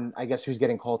on, I guess, who's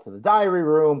getting called to the diary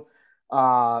room,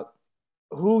 uh,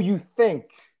 who you think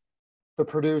the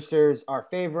producers are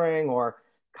favoring or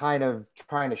kind of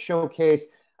trying to showcase.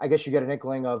 I guess you get an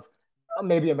inkling of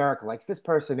maybe America likes this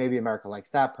person, maybe America likes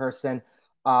that person.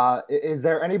 Is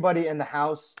there anybody in the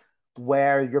house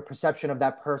where your perception of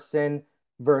that person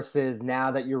versus now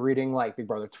that you're reading like Big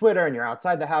Brother Twitter and you're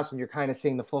outside the house and you're kind of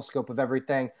seeing the full scope of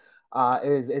everything?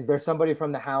 Is there somebody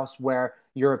from the house where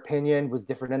your opinion was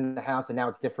different in the house and now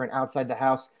it's different outside the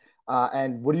house?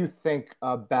 And what do you think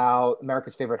about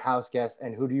America's Favorite House Guest,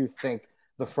 and who do you think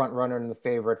the front runner and the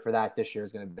favorite for that this year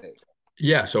is going to be?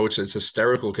 Yeah, so it's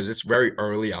hysterical because it's very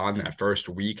early on that first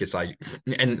week. It's like,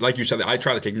 and like you said, I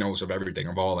try to take notice of everything,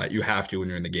 of all that. You have to when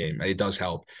you're in the game. It does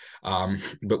help.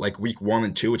 But like week 1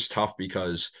 and 2, it's tough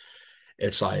because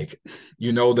it's like,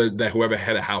 that whoever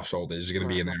head of household is going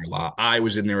to be in there a lot. I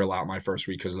was in there a lot my first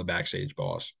week because of the backstage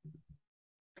boss.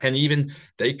 And even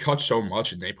they cut so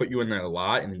much and they put you in there a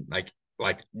lot, and like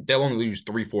they'll only lose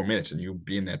 3-4 minutes and you'll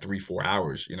be in there 3-4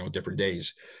 hours, different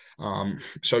days.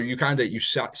 So you kind of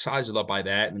size it up by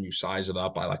that, and then you size it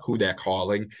up by like who they're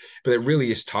calling. But it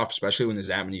really is tough, especially when there's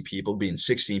that many people, being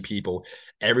 16 people,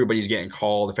 everybody's getting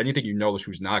called. If anything, notice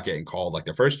who's not getting called. Like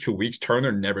the first 2 weeks,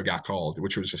 Turner never got called,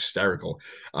 which was hysterical.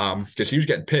 Because he was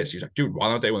getting pissed. He's like, dude, why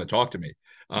don't they want to talk to me?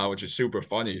 Which is super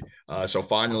funny. So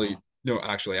finally,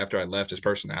 actually, after I left, his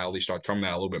personality started coming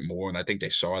out a little bit more, and I think they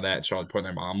saw that and started putting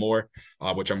him on more,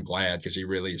 which I'm glad because he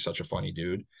really is such a funny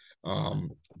dude.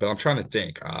 But I'm trying to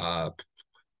think.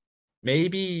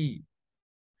 Maybe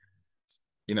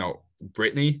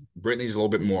Brittany's a little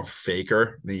bit more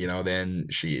faker, than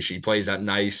she plays that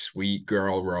nice, sweet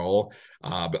girl role.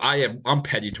 But I'm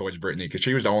petty towards Brittany because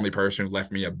she was the only person who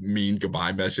left me a mean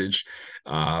goodbye message.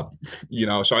 So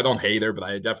I don't hate her, but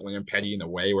I definitely am petty in a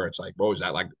way where it's like, what was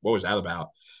that like? What was that about?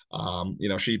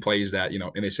 She plays that,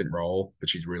 innocent role, but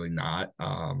she's really not.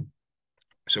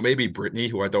 So maybe Brittany,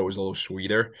 who I thought was a little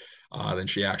sweeter than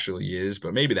she actually is,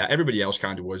 but maybe that everybody else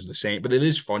kind of was the same. But it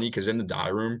is funny because in the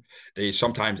diary room, they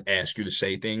sometimes ask you to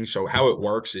say things. So how it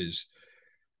works is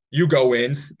you go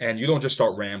in and you don't just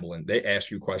start rambling. They ask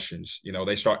you questions.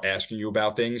 They start asking you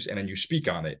about things and then you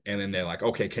speak on it. And then they're like,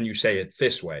 okay, can you say it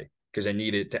this way? Because they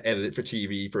need it to edit it for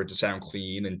TV for it to sound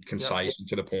clean and concise and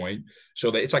to the point.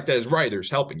 So it's like there's writers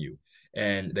helping you.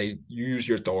 And they use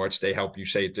your thoughts. They help you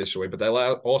say it this way, but they'll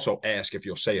also ask if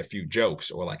you'll say a few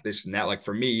jokes or like this and that. Like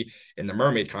for me in the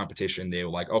mermaid competition, they were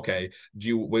like, okay,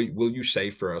 will you say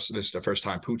for us, this is the first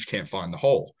time Pooch can't find the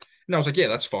hole? And I was like, yeah,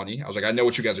 that's funny. I was like, I know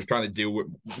what you guys are trying to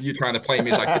do. You're trying to play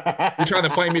me as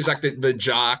like the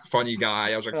jock, funny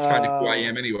guy. I was like, it's kind of who I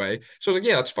am anyway. So I was like,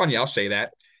 yeah, that's funny. I'll say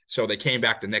that. So they came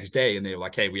back the next day and they were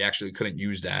like, hey, we actually couldn't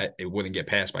use that. It wouldn't get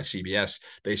passed by CBS.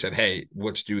 They said, hey,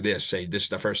 let's do this. Say, this is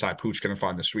the first time Pooch couldn't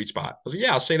find the sweet spot. I was like,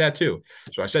 yeah, I'll say that too.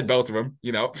 So I said both of them,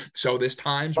 So there's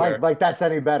times where. Like that's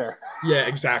any better. Yeah,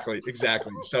 exactly.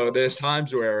 So there's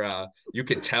times where you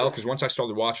could tell, because once I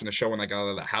started watching the show when I got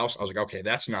out of the house, I was like, okay,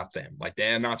 that's not them. Like,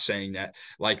 they're not saying that.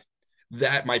 Like,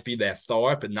 that might be their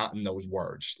thought, but not in those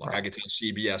words. Like I could tell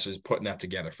CBS is putting that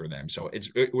together for them. So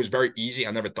it was very easy.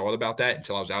 I never thought about that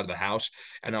until I was out of the house.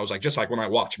 And I was like, just like when I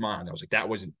watched mine, I was like, that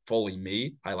wasn't fully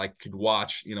me. I like could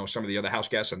watch, some of the other house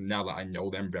guests. And now that I know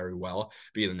them very well,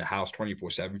 being in the house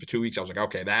 24/7 for 2 weeks, I was like,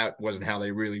 okay, that wasn't how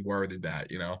they really worded that.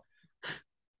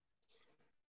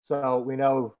 So we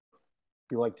know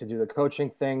you like to do the coaching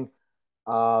thing.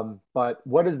 But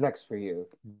what is next for you?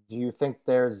 Do you think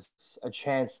there's a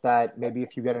chance that maybe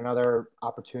if you get another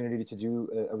opportunity to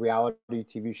do a reality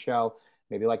TV show,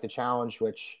 maybe like The Challenge,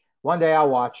 which one day I'll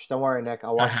watch. Don't worry, Nick.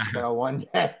 I'll watch the show one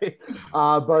day.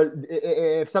 But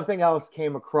if something else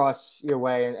came across your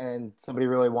way and somebody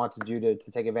really wanted you to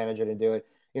take advantage of it and do it,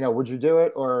 would you do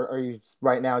it? Or are you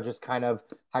right now just kind of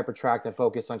hyper-tracked and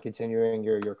focused on continuing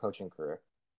your coaching career?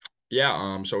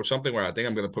 Yeah, so it's something where I think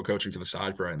I'm going to put coaching to the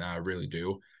side for right now. I really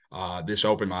do. This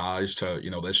opened my eyes to,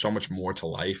 there's so much more to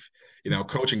life.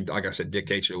 coaching, like I said,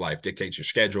 dictates your life, dictates your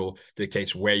schedule,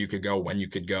 dictates where you could go, when you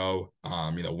could go,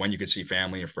 when you could see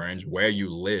family and friends, where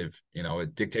you live.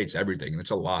 It dictates everything, and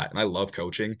it's a lot. And I love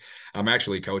coaching. I'm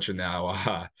actually coaching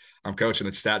now. I'm coaching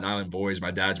at Staten Island boys.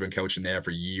 My dad's been coaching there for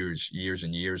years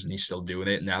and years, and he's still doing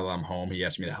it. Now that I'm home, he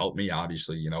asked me to help me,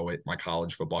 obviously, with my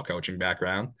college football coaching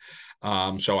background.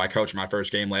 So I coached my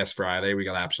first game last Friday. We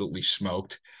got absolutely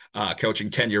smoked.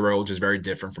 Coaching 10-year-olds is very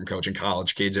different from coaching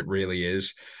college kids. It really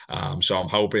is. So I'm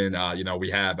hoping, we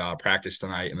have practice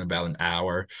tonight in about an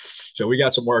hour. So we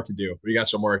got some work to do.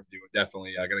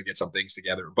 Definitely going to get some things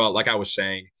together. But like I was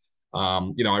saying,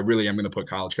 I really am going to put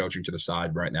college coaching to the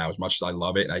side right now. As much as I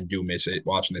love it, and I do miss it.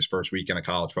 Watching this first weekend of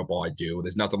college football, I do.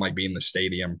 There's nothing like being in the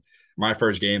stadium. My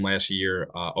first game last year,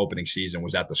 opening season,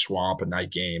 was at the Swamp, a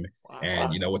night game. Wow.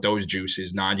 And, with those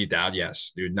juices, 90,000,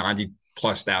 yes, dude, 90+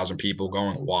 thousand people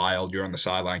going wild. You're on the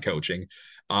sideline coaching.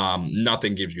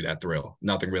 Nothing gives you that thrill.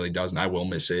 Nothing really does. And I will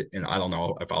miss it. And I don't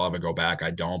know if I'll ever go back.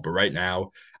 I don't. But right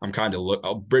now, I'm kind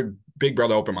of big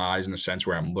brother open my eyes in the sense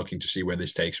where I'm looking to see where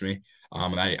this takes me.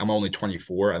 And I'm only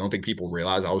 24. I don't think people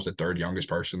realize I was the third youngest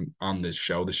person on this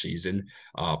show this season.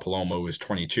 Paloma was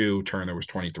 22. Turner was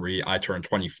 23. I turned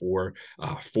 24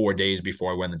 4 days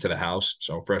before I went into the house.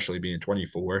 So freshly being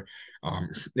 24.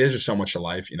 There's just so much to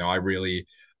life. I really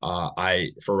 –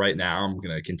 for right now, I'm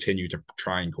going to continue to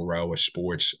try and grow a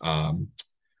sports,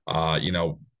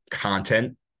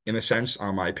 content in a sense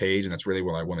on my page. And that's really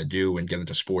what I want to do and get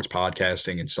into sports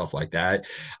podcasting and stuff like that.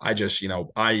 I just,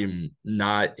 I am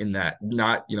not in that,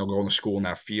 going to school in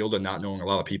that field and not knowing a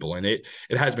lot of people in it.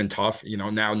 It has been tough,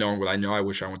 now knowing what I know. I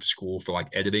wish I went to school for like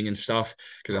editing and stuff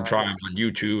because I'm trying on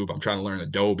YouTube. I'm trying to learn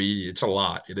Adobe. It's a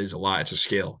lot. It is a lot. It's a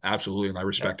skill. Absolutely. And I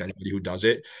respect anybody who does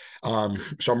it.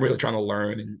 So I'm really trying to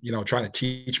learn and, trying to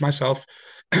teach myself.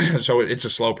 So it's a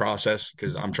slow process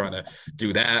because I'm trying to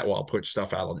do that while I put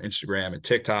stuff out on Instagram and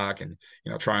TikTok and,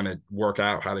 trying to work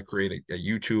out how to create a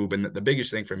YouTube. And the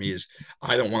biggest thing for me is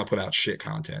I don't want to put out shit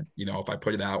content. If I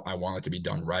put it out, I want it to be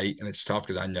done right. And it's tough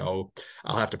because I know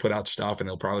I'll have to put out stuff and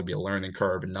it'll probably be a learning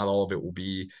curve and not all of it will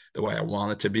be the way I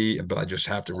want it to be. But I just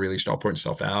have to really start putting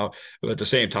stuff out. But at the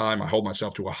same time, I hold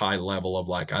myself to a high level of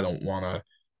like, I don't want to,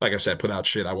 like I said, put out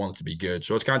shit. I want it to be good.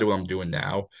 So it's kind of what I'm doing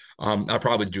now. I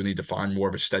probably do need to find more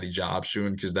of a steady job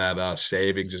soon because that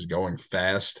savings is going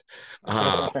fast.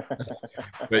 But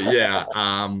yeah,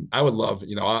 I would love,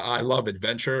 I love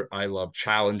adventure. I love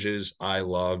challenges. I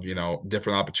love,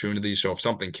 different opportunities. So if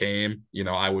something came,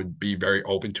 I would be very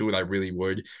open to it. I really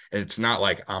would. And it's not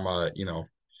like I'm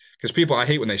because people, I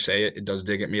hate when they say it. It does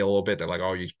dig at me a little bit. They're like,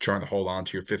 oh, you're trying to hold on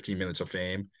to your 15 minutes of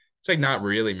fame. It's like, not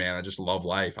really, man. I just love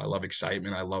life. I love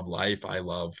excitement. I love life. I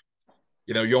love,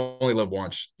 you only live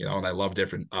once, and I love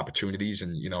different opportunities.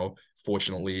 And,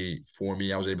 fortunately for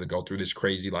me, I was able to go through this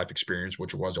crazy life experience,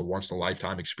 which was a once in a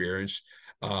lifetime experience.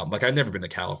 Like I'd never been to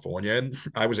California and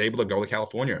I was able to go to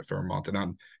California for a month and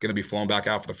I'm going to be flown back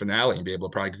out for the finale and be able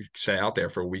to probably stay out there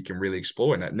for a week and really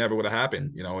explore. And that never would have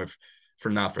happened, if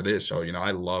not for this. So, I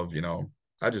love,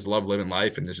 I just love living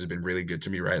life, and this has been really good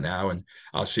to me right now. And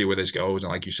I'll see where this goes.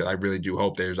 And like you said, I really do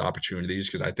hope there's opportunities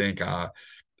because I think I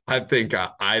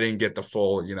didn't get the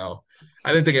full,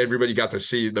 I didn't think everybody got to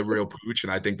see the real Pooch,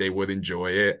 and I think they would enjoy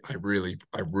it. I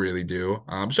really do.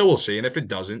 So we'll see. And if it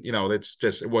doesn't, it's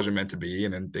just, it wasn't meant to be.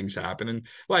 And then things happen and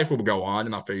life will go on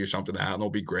and I'll figure something out and it'll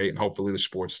be great. And hopefully the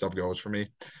sports stuff goes for me.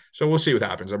 So we'll see what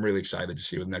happens. I'm really excited to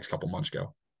see where the next couple months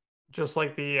go. Just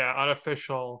like the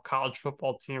unofficial college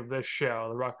football team of this show,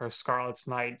 the Rutgers Scarlets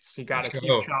Knights. You got to keep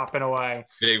chopping away.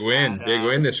 Big win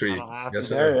this week. Yes,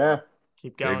 yeah.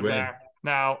 Keep going there.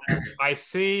 Now, I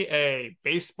see a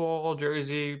baseball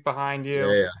jersey behind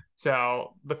you. Yeah.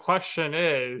 So the question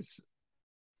is,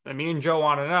 me and Joe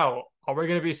want to know, are we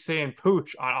going to be seeing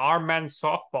Pooch on our men's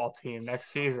softball team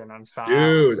next season on Staten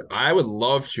Island? Dude, I would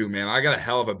love to, man. I got a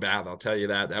hell of a bat. I'll tell you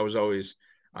that. That was always...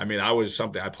 I was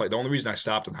something I played. The only reason I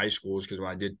stopped in high school is because when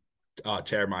I did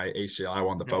tear my ACL, I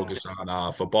wanted to focus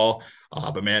on football.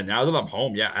 But man, now that I'm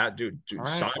home, dude, right.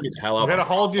 Sign me the hell up. We're gonna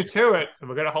hold you to it.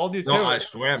 We're gonna hold you to it. I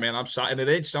swear, man, I'm sorry. And it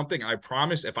ain't something I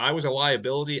promise. If I was a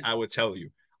liability, I would tell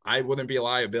you. I wouldn't be a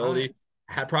liability. Right.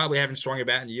 I probably haven't swung a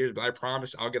bat in years, but I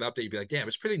promise I'll get up there. You'd be like, damn,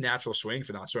 it's pretty natural swing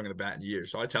for not swinging a bat in years.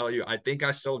 So I tell you, I think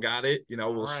I still got it.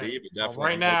 We'll see. But definitely,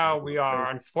 right now we are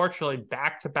unfortunately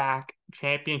back-to-back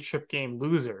championship game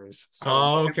losers. So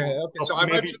okay. So I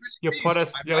might be you put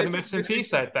us the missing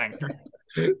piece, I think.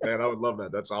 Man, I would love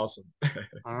that. That's awesome.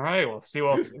 All right, we'll see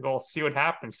what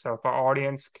happens. So if our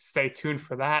audience, stay tuned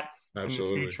for that.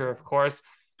 Absolutely. In the future, of course.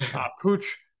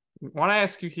 Pooch, want to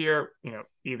ask you here,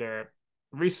 either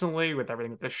recently with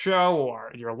everything with the show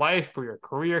or your life or your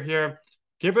career here,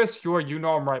 give us your you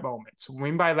know I'm right moments. What I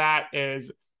mean by that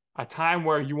is a time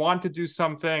where you want to do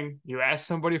something, you ask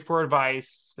somebody for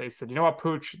advice. They said, you know what,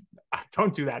 Pooch,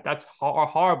 don't do that. That's a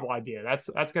horrible idea. That's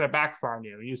going to backfire on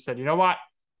you. You said, you know what,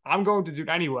 I'm going to do it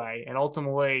anyway. And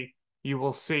ultimately, you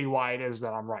will see why it is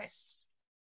that I'm right.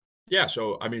 Yeah,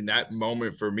 so I mean that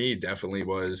moment for me definitely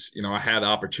was, I had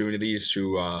opportunities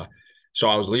to so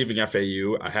I was leaving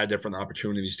FAU. I had different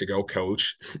opportunities to go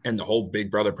coach, and the whole big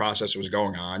brother process was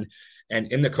going on. And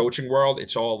in the coaching world,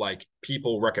 it's all like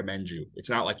people recommend you. It's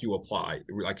not like you apply.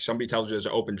 Like somebody tells you there's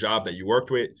an open job that you worked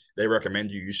with, they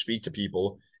recommend you, you speak to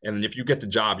people. And then if you get the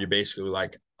job, you're basically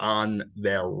like on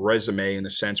their resume in the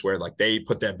sense where like they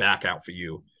put their back out for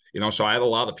you. So I had a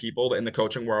lot of people in the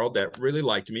coaching world that really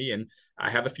liked me, and I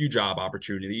had a few job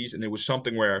opportunities, and it was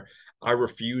something where I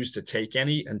refused to take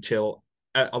any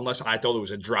unless I thought it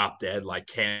was a drop dead, like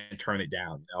can't turn it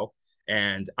down.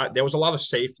 And there was a lot of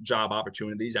safe job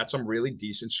opportunities at some really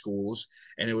decent schools,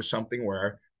 and it was something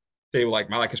where they were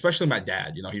like especially my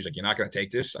dad, he was like, you're not going to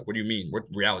take this. Like, what do you mean? What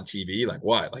reality TV? Like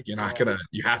what? Like, you're not going to,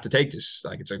 you have to take this.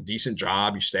 Like, it's a decent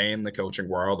job. You stay in the coaching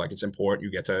world. Like, it's important.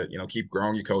 You get to, keep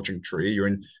growing your coaching tree.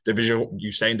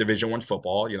 You stay in Division I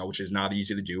football, which is not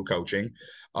easy to do, coaching.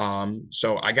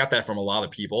 So I got that from a lot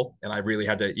of people, and I really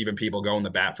had to, even people going to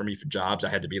bat for me for jobs, I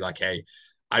had to be like, hey,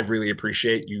 I really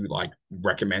appreciate you like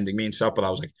recommending me and stuff. But I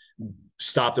was like,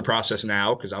 stop the process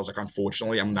now. Cause I was like,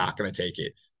 unfortunately, I'm not going to take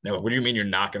it. No, what do you mean you're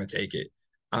not going to take it?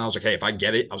 And I was like, hey, if I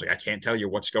get it, I was like, I can't tell you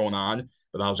what's going on,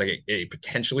 but I was like, it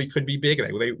potentially could be big.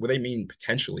 Like, what they mean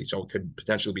potentially? So it could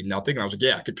potentially be nothing. And I was like,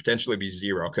 yeah, it could potentially be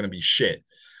zero. It couldn't be shit.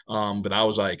 But I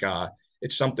was like,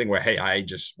 it's something where, hey, I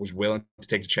just was willing to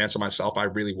take the chance on myself. I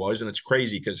really was. And it's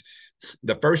crazy because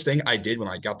the first thing I did when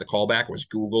I got the call back was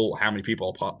Google how many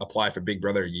people apply for Big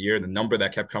Brother a year. And the number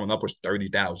that kept coming up was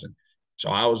 30,000. So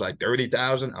I was like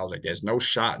 30,000. I was like, there's no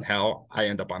shot in hell I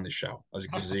end up on this show. I was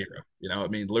like, zero,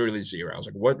 literally zero. I was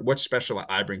like, what's special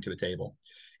I bring to the table?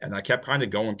 And I kept kind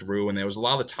of going through, and there was a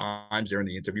lot of times during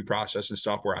the interview process and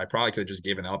stuff where I probably could have just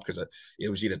given up because it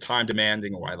was either time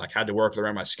demanding or I like had to work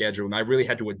around my schedule. And I really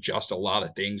had to adjust a lot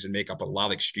of things and make up a lot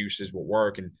of excuses with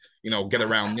work and, get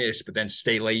around this, but then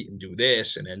stay late and do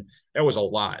this. And then there was a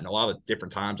lot. And a lot of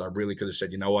different times I really could have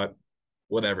said, you know what,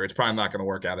 whatever, it's probably not going to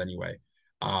work out anyway.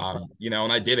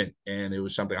 And I didn't. And it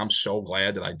was something I'm so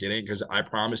glad that I didn't, because I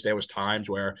promise there was times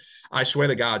where I swear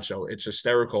to God, so it's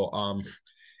hysterical.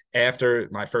 After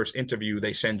my first interview,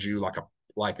 they send you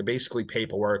like a basically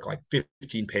paperwork, like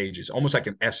 15 pages, almost like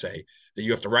an essay that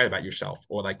you have to write about yourself,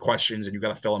 or like questions, and you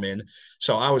got to fill them in.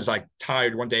 So I was like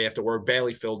tired one day after work,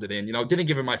 barely filled it in, didn't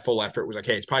give it my full effort. It was like,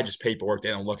 hey, it's probably just paperwork. They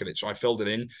don't look at it. So I filled it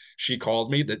in. She called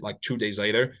me that like 2 days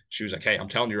later. She was like, hey, I'm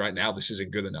telling you right now, this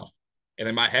isn't good enough. And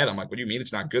in my head, I'm like, what do you mean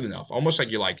it's not good enough? Almost like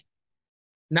you're like,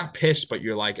 not pissed, but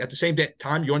you're like, at the same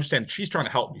time, you understand she's trying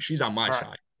to help me. She's on my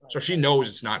side. So she knows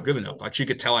it's not good enough. Like, she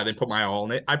could tell I didn't put my all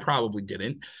in it. I probably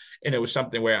didn't. And it was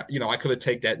something where, I could have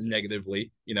taken that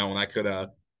negatively, and I could have,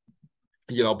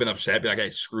 been upset, be like, hey,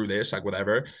 screw this, like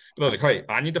whatever. But I was like, hey,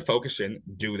 I need to focus in,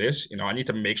 do this. I need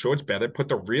to make sure it's better, put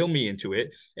the real me into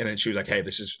it. And then she was like, hey,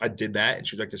 I did that. And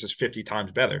she was like, this is 50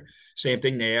 times better. Same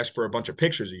thing. They asked for a bunch of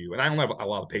pictures of you. And I don't have a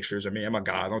lot of pictures. I mean, I'm a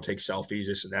guy. I don't take selfies,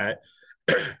 this and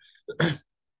that.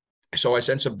 So I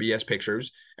sent some BS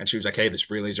pictures, and she was like, hey,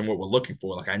 this really isn't what we're looking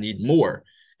for. Like, I need more.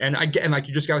 And like,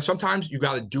 you just got to, sometimes you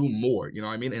got to do more, you know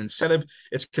what I mean? And instead of,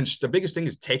 the biggest thing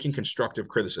is taking constructive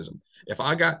criticism. If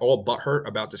I got all butthurt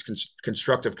about this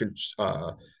constructive, during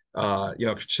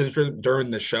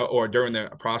the show or during the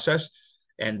process,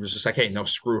 and was just like, hey, no,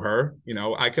 screw her,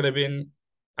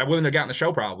 I wouldn't have gotten the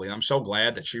show probably. And I'm so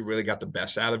glad that she really got the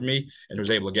best out of me and was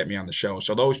able to get me on the show.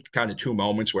 So those kind of two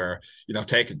moments where,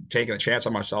 taking a chance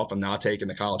on myself and not taking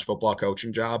the college football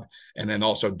coaching job. And then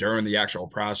also during the actual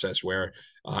process where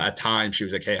at times she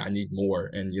was like, hey, I need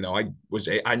more. And,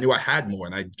 I knew I had more,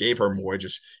 and I gave her more.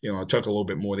 Just, it took a little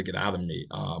bit more to get out of me.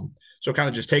 So kind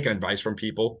of just taking advice from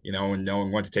people, and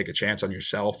knowing when to take a chance on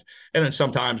yourself. And then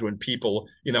sometimes when people,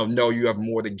 know you have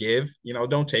more to give,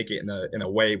 don't take it in a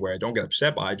way where I don't get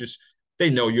upset by it. Just,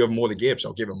 they know you have more to give,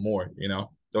 so give them more,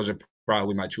 Those are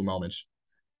probably my two moments.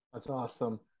 That's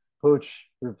awesome. Pooch,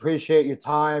 we appreciate your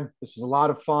time. This was a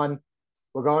lot of fun.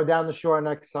 We're going down the shore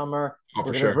next summer. Oh,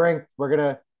 for sure. We're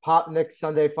gonna pop Nick's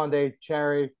Sunday Funday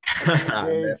cherry.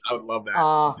 Man, I would love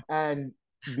that. And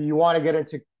you want to get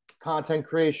into content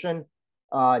creation?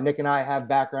 Nick and I have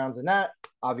backgrounds in that.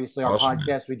 Obviously, our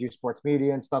podcast, we do sports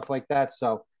media and stuff like that.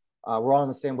 So we're all on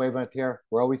the same wavelength here.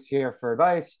 We're always here for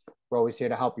advice. We're always here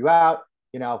to help you out.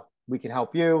 We can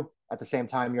help you at the same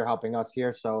time you're helping us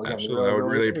here. So again, absolutely, I would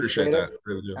really appreciate that.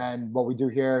 Really do. And what we do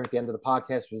here at the end of the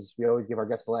podcast is we always give our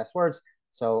guests the last words.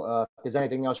 So if there's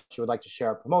anything else you would like to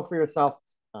share or promote for yourself,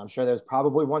 I'm sure there's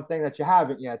probably one thing that you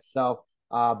haven't yet. So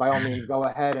by all means, go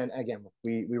ahead. And again,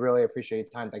 we really appreciate your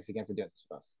time. Thanks again for doing this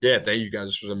with us. Yeah, thank you guys.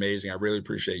 This was amazing. I really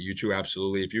appreciate you too.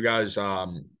 Absolutely. If you guys are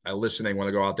listening, want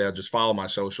to go out there, just follow my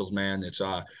socials, man. It's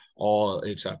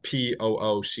POOCHIE_MANEEE.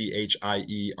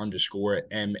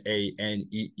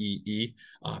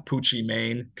 Poochie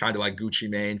Mane, kind of like Gucci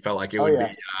Mane. Felt like it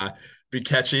would be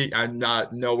catchy. I'm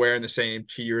not nowhere in the same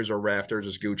tiers or rafters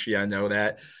as Gucci. I know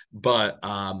that, but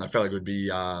I felt like it would be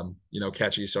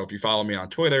catchy. So if you follow me on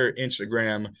Twitter,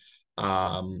 Instagram,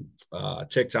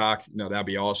 TikTok, that'd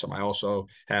be awesome. I also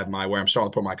have where I'm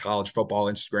starting to put my college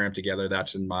football Instagram together.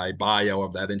 That's in my bio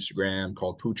of that Instagram,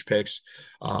 called Pooch Picks.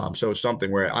 So it's something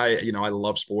where I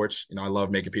love sports. I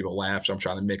love making people laugh. So I'm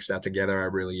trying to mix that together. I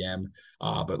really am.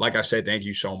 But like I said, thank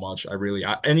you so much.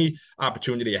 Any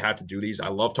opportunity I have to do these, I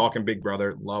love talking Big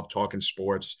Brother, love talking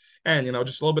sports, and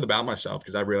just a little bit about myself,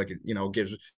 because I really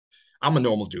gives. I'm a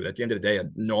normal dude. At the end of the day, a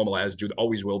normal ass dude,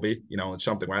 always will be. It's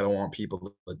something where I don't want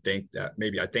people to think that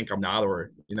maybe I think I'm not,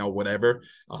 or whatever.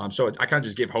 So I kind of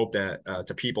just give hope that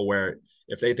to people, where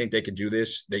if they think they can do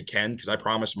this, they can. Because I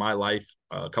promise, my life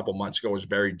a couple months ago was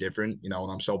very different. And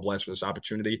I'm so blessed for this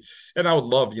opportunity. And I would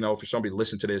love, for somebody to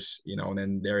listen to this, and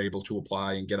then they're able to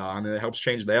apply and get on, and it helps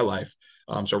change their life.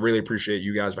 So really appreciate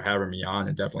you guys for having me on,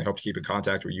 and definitely hope to keep in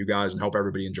contact with you guys, and hope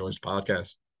everybody enjoys the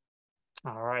podcast.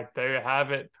 All right, there you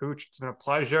have it, Pooch. It's been a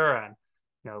pleasure, and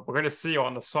we're going to see you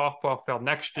on the softball field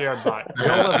next year. But we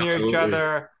all live near each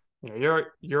other.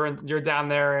 You're down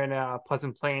there in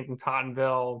Pleasant Plains and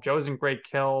Tottenville. Joe's in Great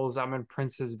Kills. I'm in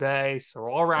Princess Bay, so we're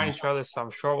all around each other. So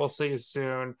I'm sure we'll see you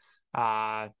soon.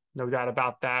 No doubt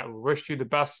about that. We wish you the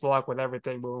best of luck with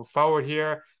everything moving forward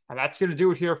here, and that's going to do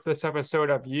it here for this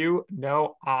episode of You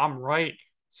Know I'm Right.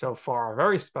 So for our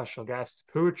very special guest,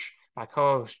 Pooch, my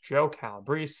co-host Joe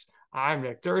Calabrese, I'm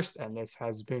Nick Durst, and this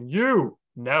has been You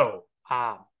Know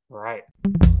I'm Right.